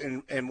 steps,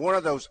 and one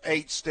of those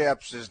 8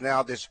 steps is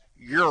now this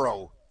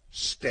Euro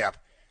step.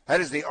 That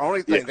is the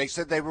only thing. Yeah. They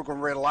said they were going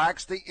to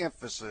relax the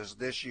emphasis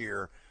this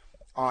year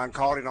on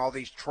calling all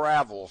these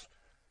travels.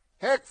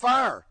 Heck,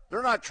 fire.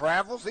 They're not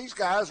travels. These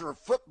guys are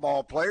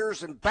football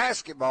players in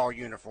basketball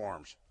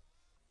uniforms.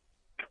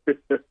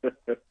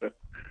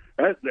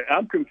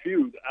 I'm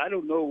confused. I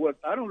don't know what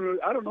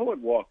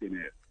walking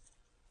is.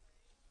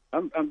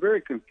 I'm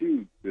very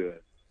confused.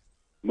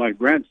 My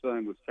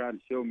grandson was trying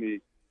to show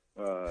me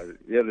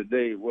the other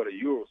day what a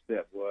Euro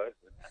step was.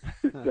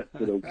 I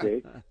said,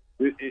 okay.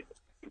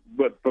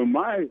 But from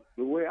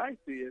the way I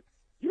see it,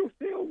 you're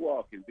still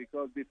walking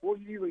because before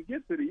you even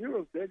get to the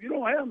Euro step, you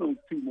don't have those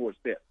 2 more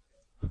steps.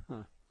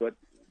 But,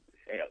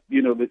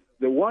 you know,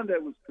 the one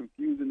that was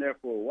confusing there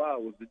for a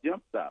while was the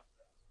jump stop.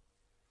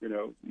 You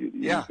know, you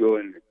go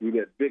and do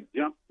that big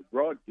jump, the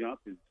broad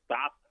jump, and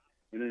stop,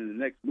 and then the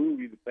next move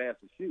you pass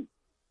and shoot.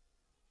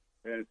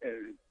 And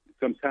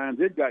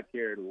sometimes it got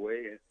carried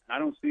away, and I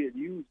don't see it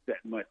used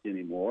that much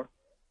anymore.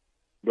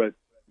 But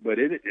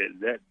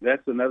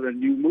that's another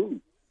new move.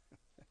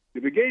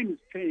 The game has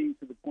changed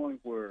to the point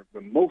where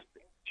the most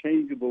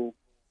changeable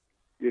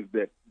is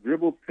that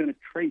dribble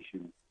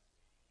penetration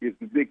is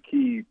the big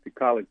key to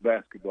college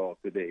basketball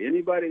today.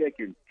 Anybody that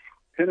can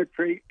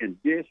penetrate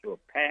and dish or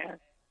pass,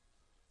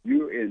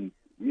 you're in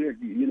the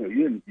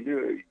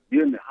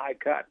high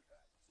cotton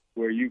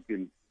where you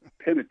can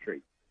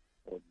penetrate,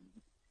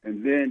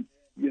 and then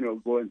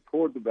going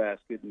toward the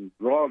basket and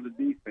draw the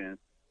defense,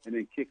 and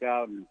then kick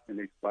out and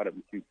they spot up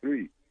and shoot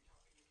threes,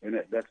 and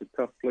that's a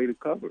tough play to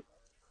cover.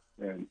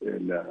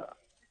 And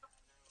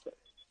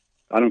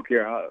I don't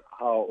care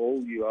how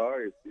old you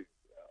are or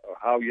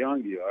how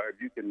young you are,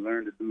 if you can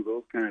learn to do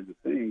those kinds of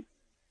things,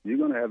 you're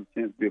going to have a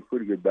chance to be a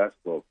pretty good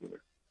basketball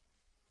player.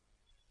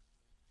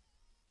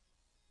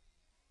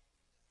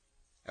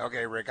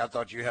 Okay, Rick, I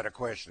thought you had a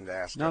question to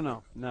ask.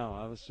 No.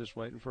 I was just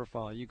waiting for a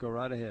follow. You go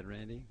right ahead,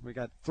 Randy. We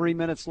got 3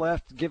 minutes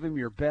left. Give him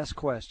your best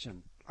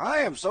question. I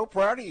am so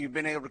proud of you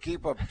being able to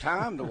keep up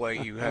time the way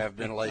you have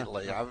been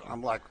lately.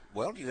 I'm like,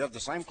 well, you have the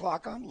same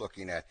clock I'm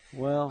looking at.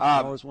 Well,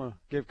 I always want to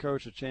give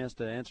Coach a chance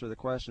to answer the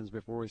questions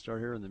before we start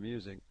hearing the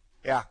music.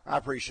 Yeah, I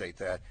appreciate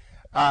that.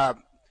 I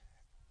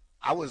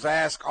was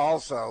asked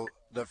also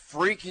the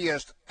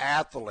freakiest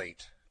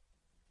athlete,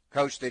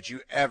 Coach, that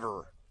you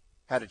ever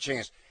had a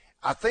chance.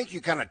 I think you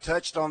kind of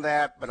touched on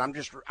that, but I'm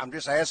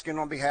just asking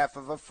on behalf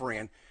of a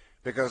friend,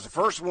 because the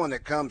first one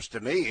that comes to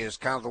me is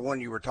kind of the one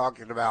you were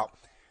talking about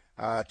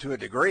to a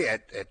degree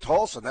at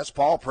Tulsa, and that's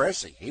Paul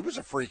Pressey. He was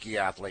a freaky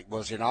athlete,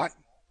 was he not?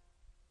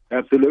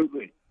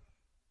 Absolutely.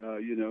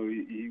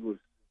 He was.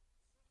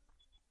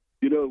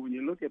 When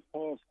you look at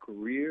Paul's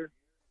career,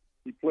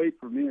 he played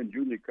for me in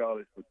junior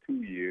college for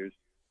 2 years.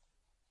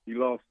 He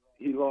lost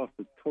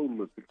a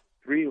total of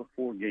 3 or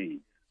 4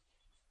 games.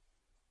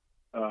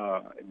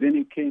 Then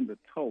he came to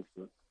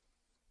Tulsa,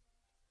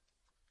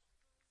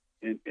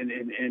 and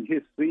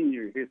his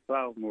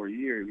sophomore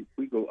year,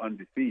 we go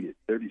undefeated,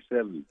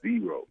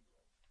 37-0.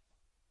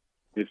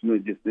 It's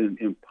just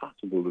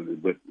impossible to do,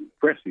 but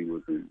Pressey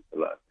was in a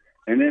lot.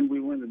 And then we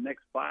won the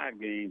next 5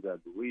 games, I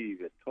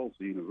believe, at Tulsa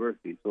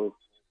University. So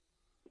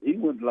he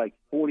went like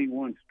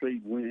 41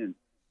 straight wins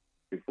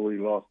before he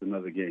lost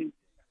another game.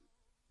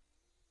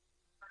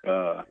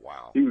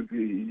 Wow.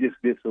 He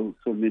just did so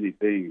many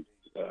things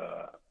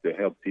to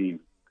help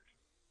teams,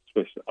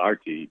 especially our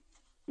team,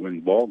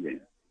 win ball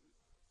games.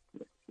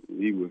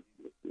 He was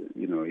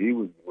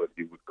what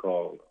you would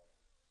call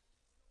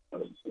a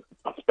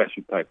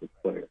special type of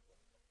player.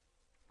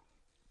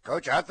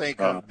 Coach, I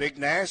think of Big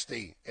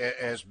Nasty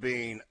as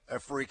being a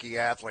freaky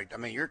athlete. I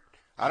mean,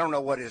 I don't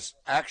know what his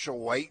actual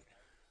weight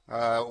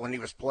when he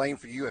was playing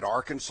for you at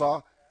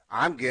Arkansas.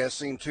 I'm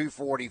guessing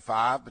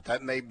 245, but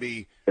that may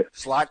be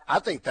slight. I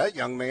think that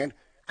young man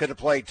could have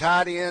played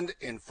tight end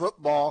in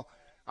football.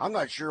 I'm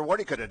not sure what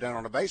he could have done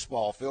on a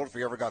baseball field if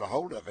he ever got a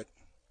hold of it.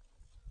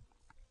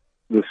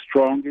 The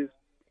strongest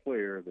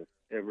player that's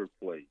ever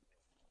played,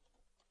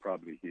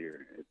 probably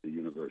here at the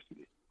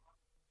university.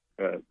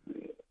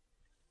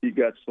 He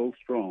got so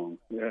strong,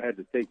 I had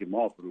to take him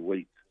off of the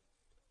weights.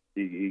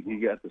 He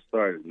got to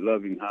start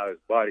loving how his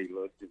body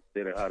looked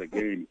instead of how the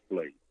game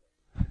played.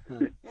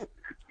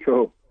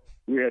 So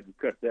we had to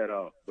cut that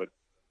off. But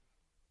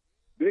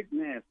Big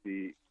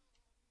Nasty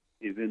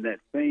is in that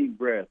same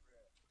breath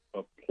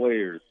of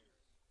players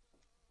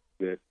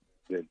that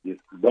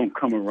just don't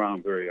come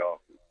around very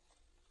often.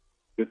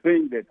 The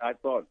thing that I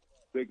thought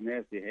Big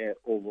Nasty had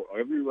over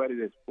everybody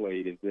that's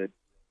played is that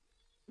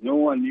no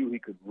one knew he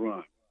could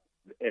run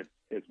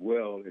as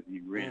well as he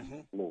ran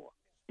the floor.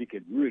 He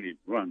could really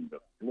run the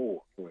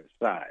floor for his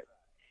size.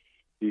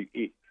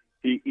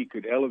 He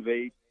could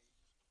elevate.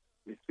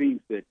 It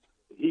seems that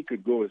he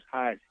could go as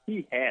high as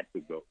he had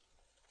to go.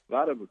 A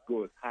lot of us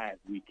go as high as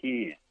we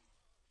can.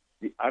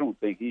 I don't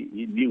think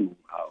he knew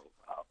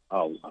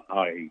how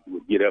he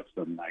would get up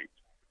some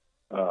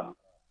nights.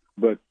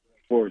 But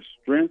for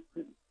strength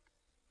and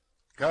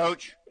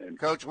Coach,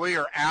 we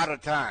are out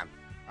of time.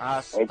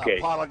 I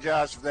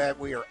apologize for that.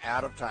 We are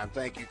out of time.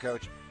 Thank you,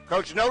 Coach.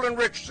 Coach Nolan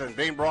Richardson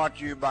being brought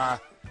to you by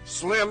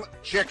Slim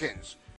Chickens.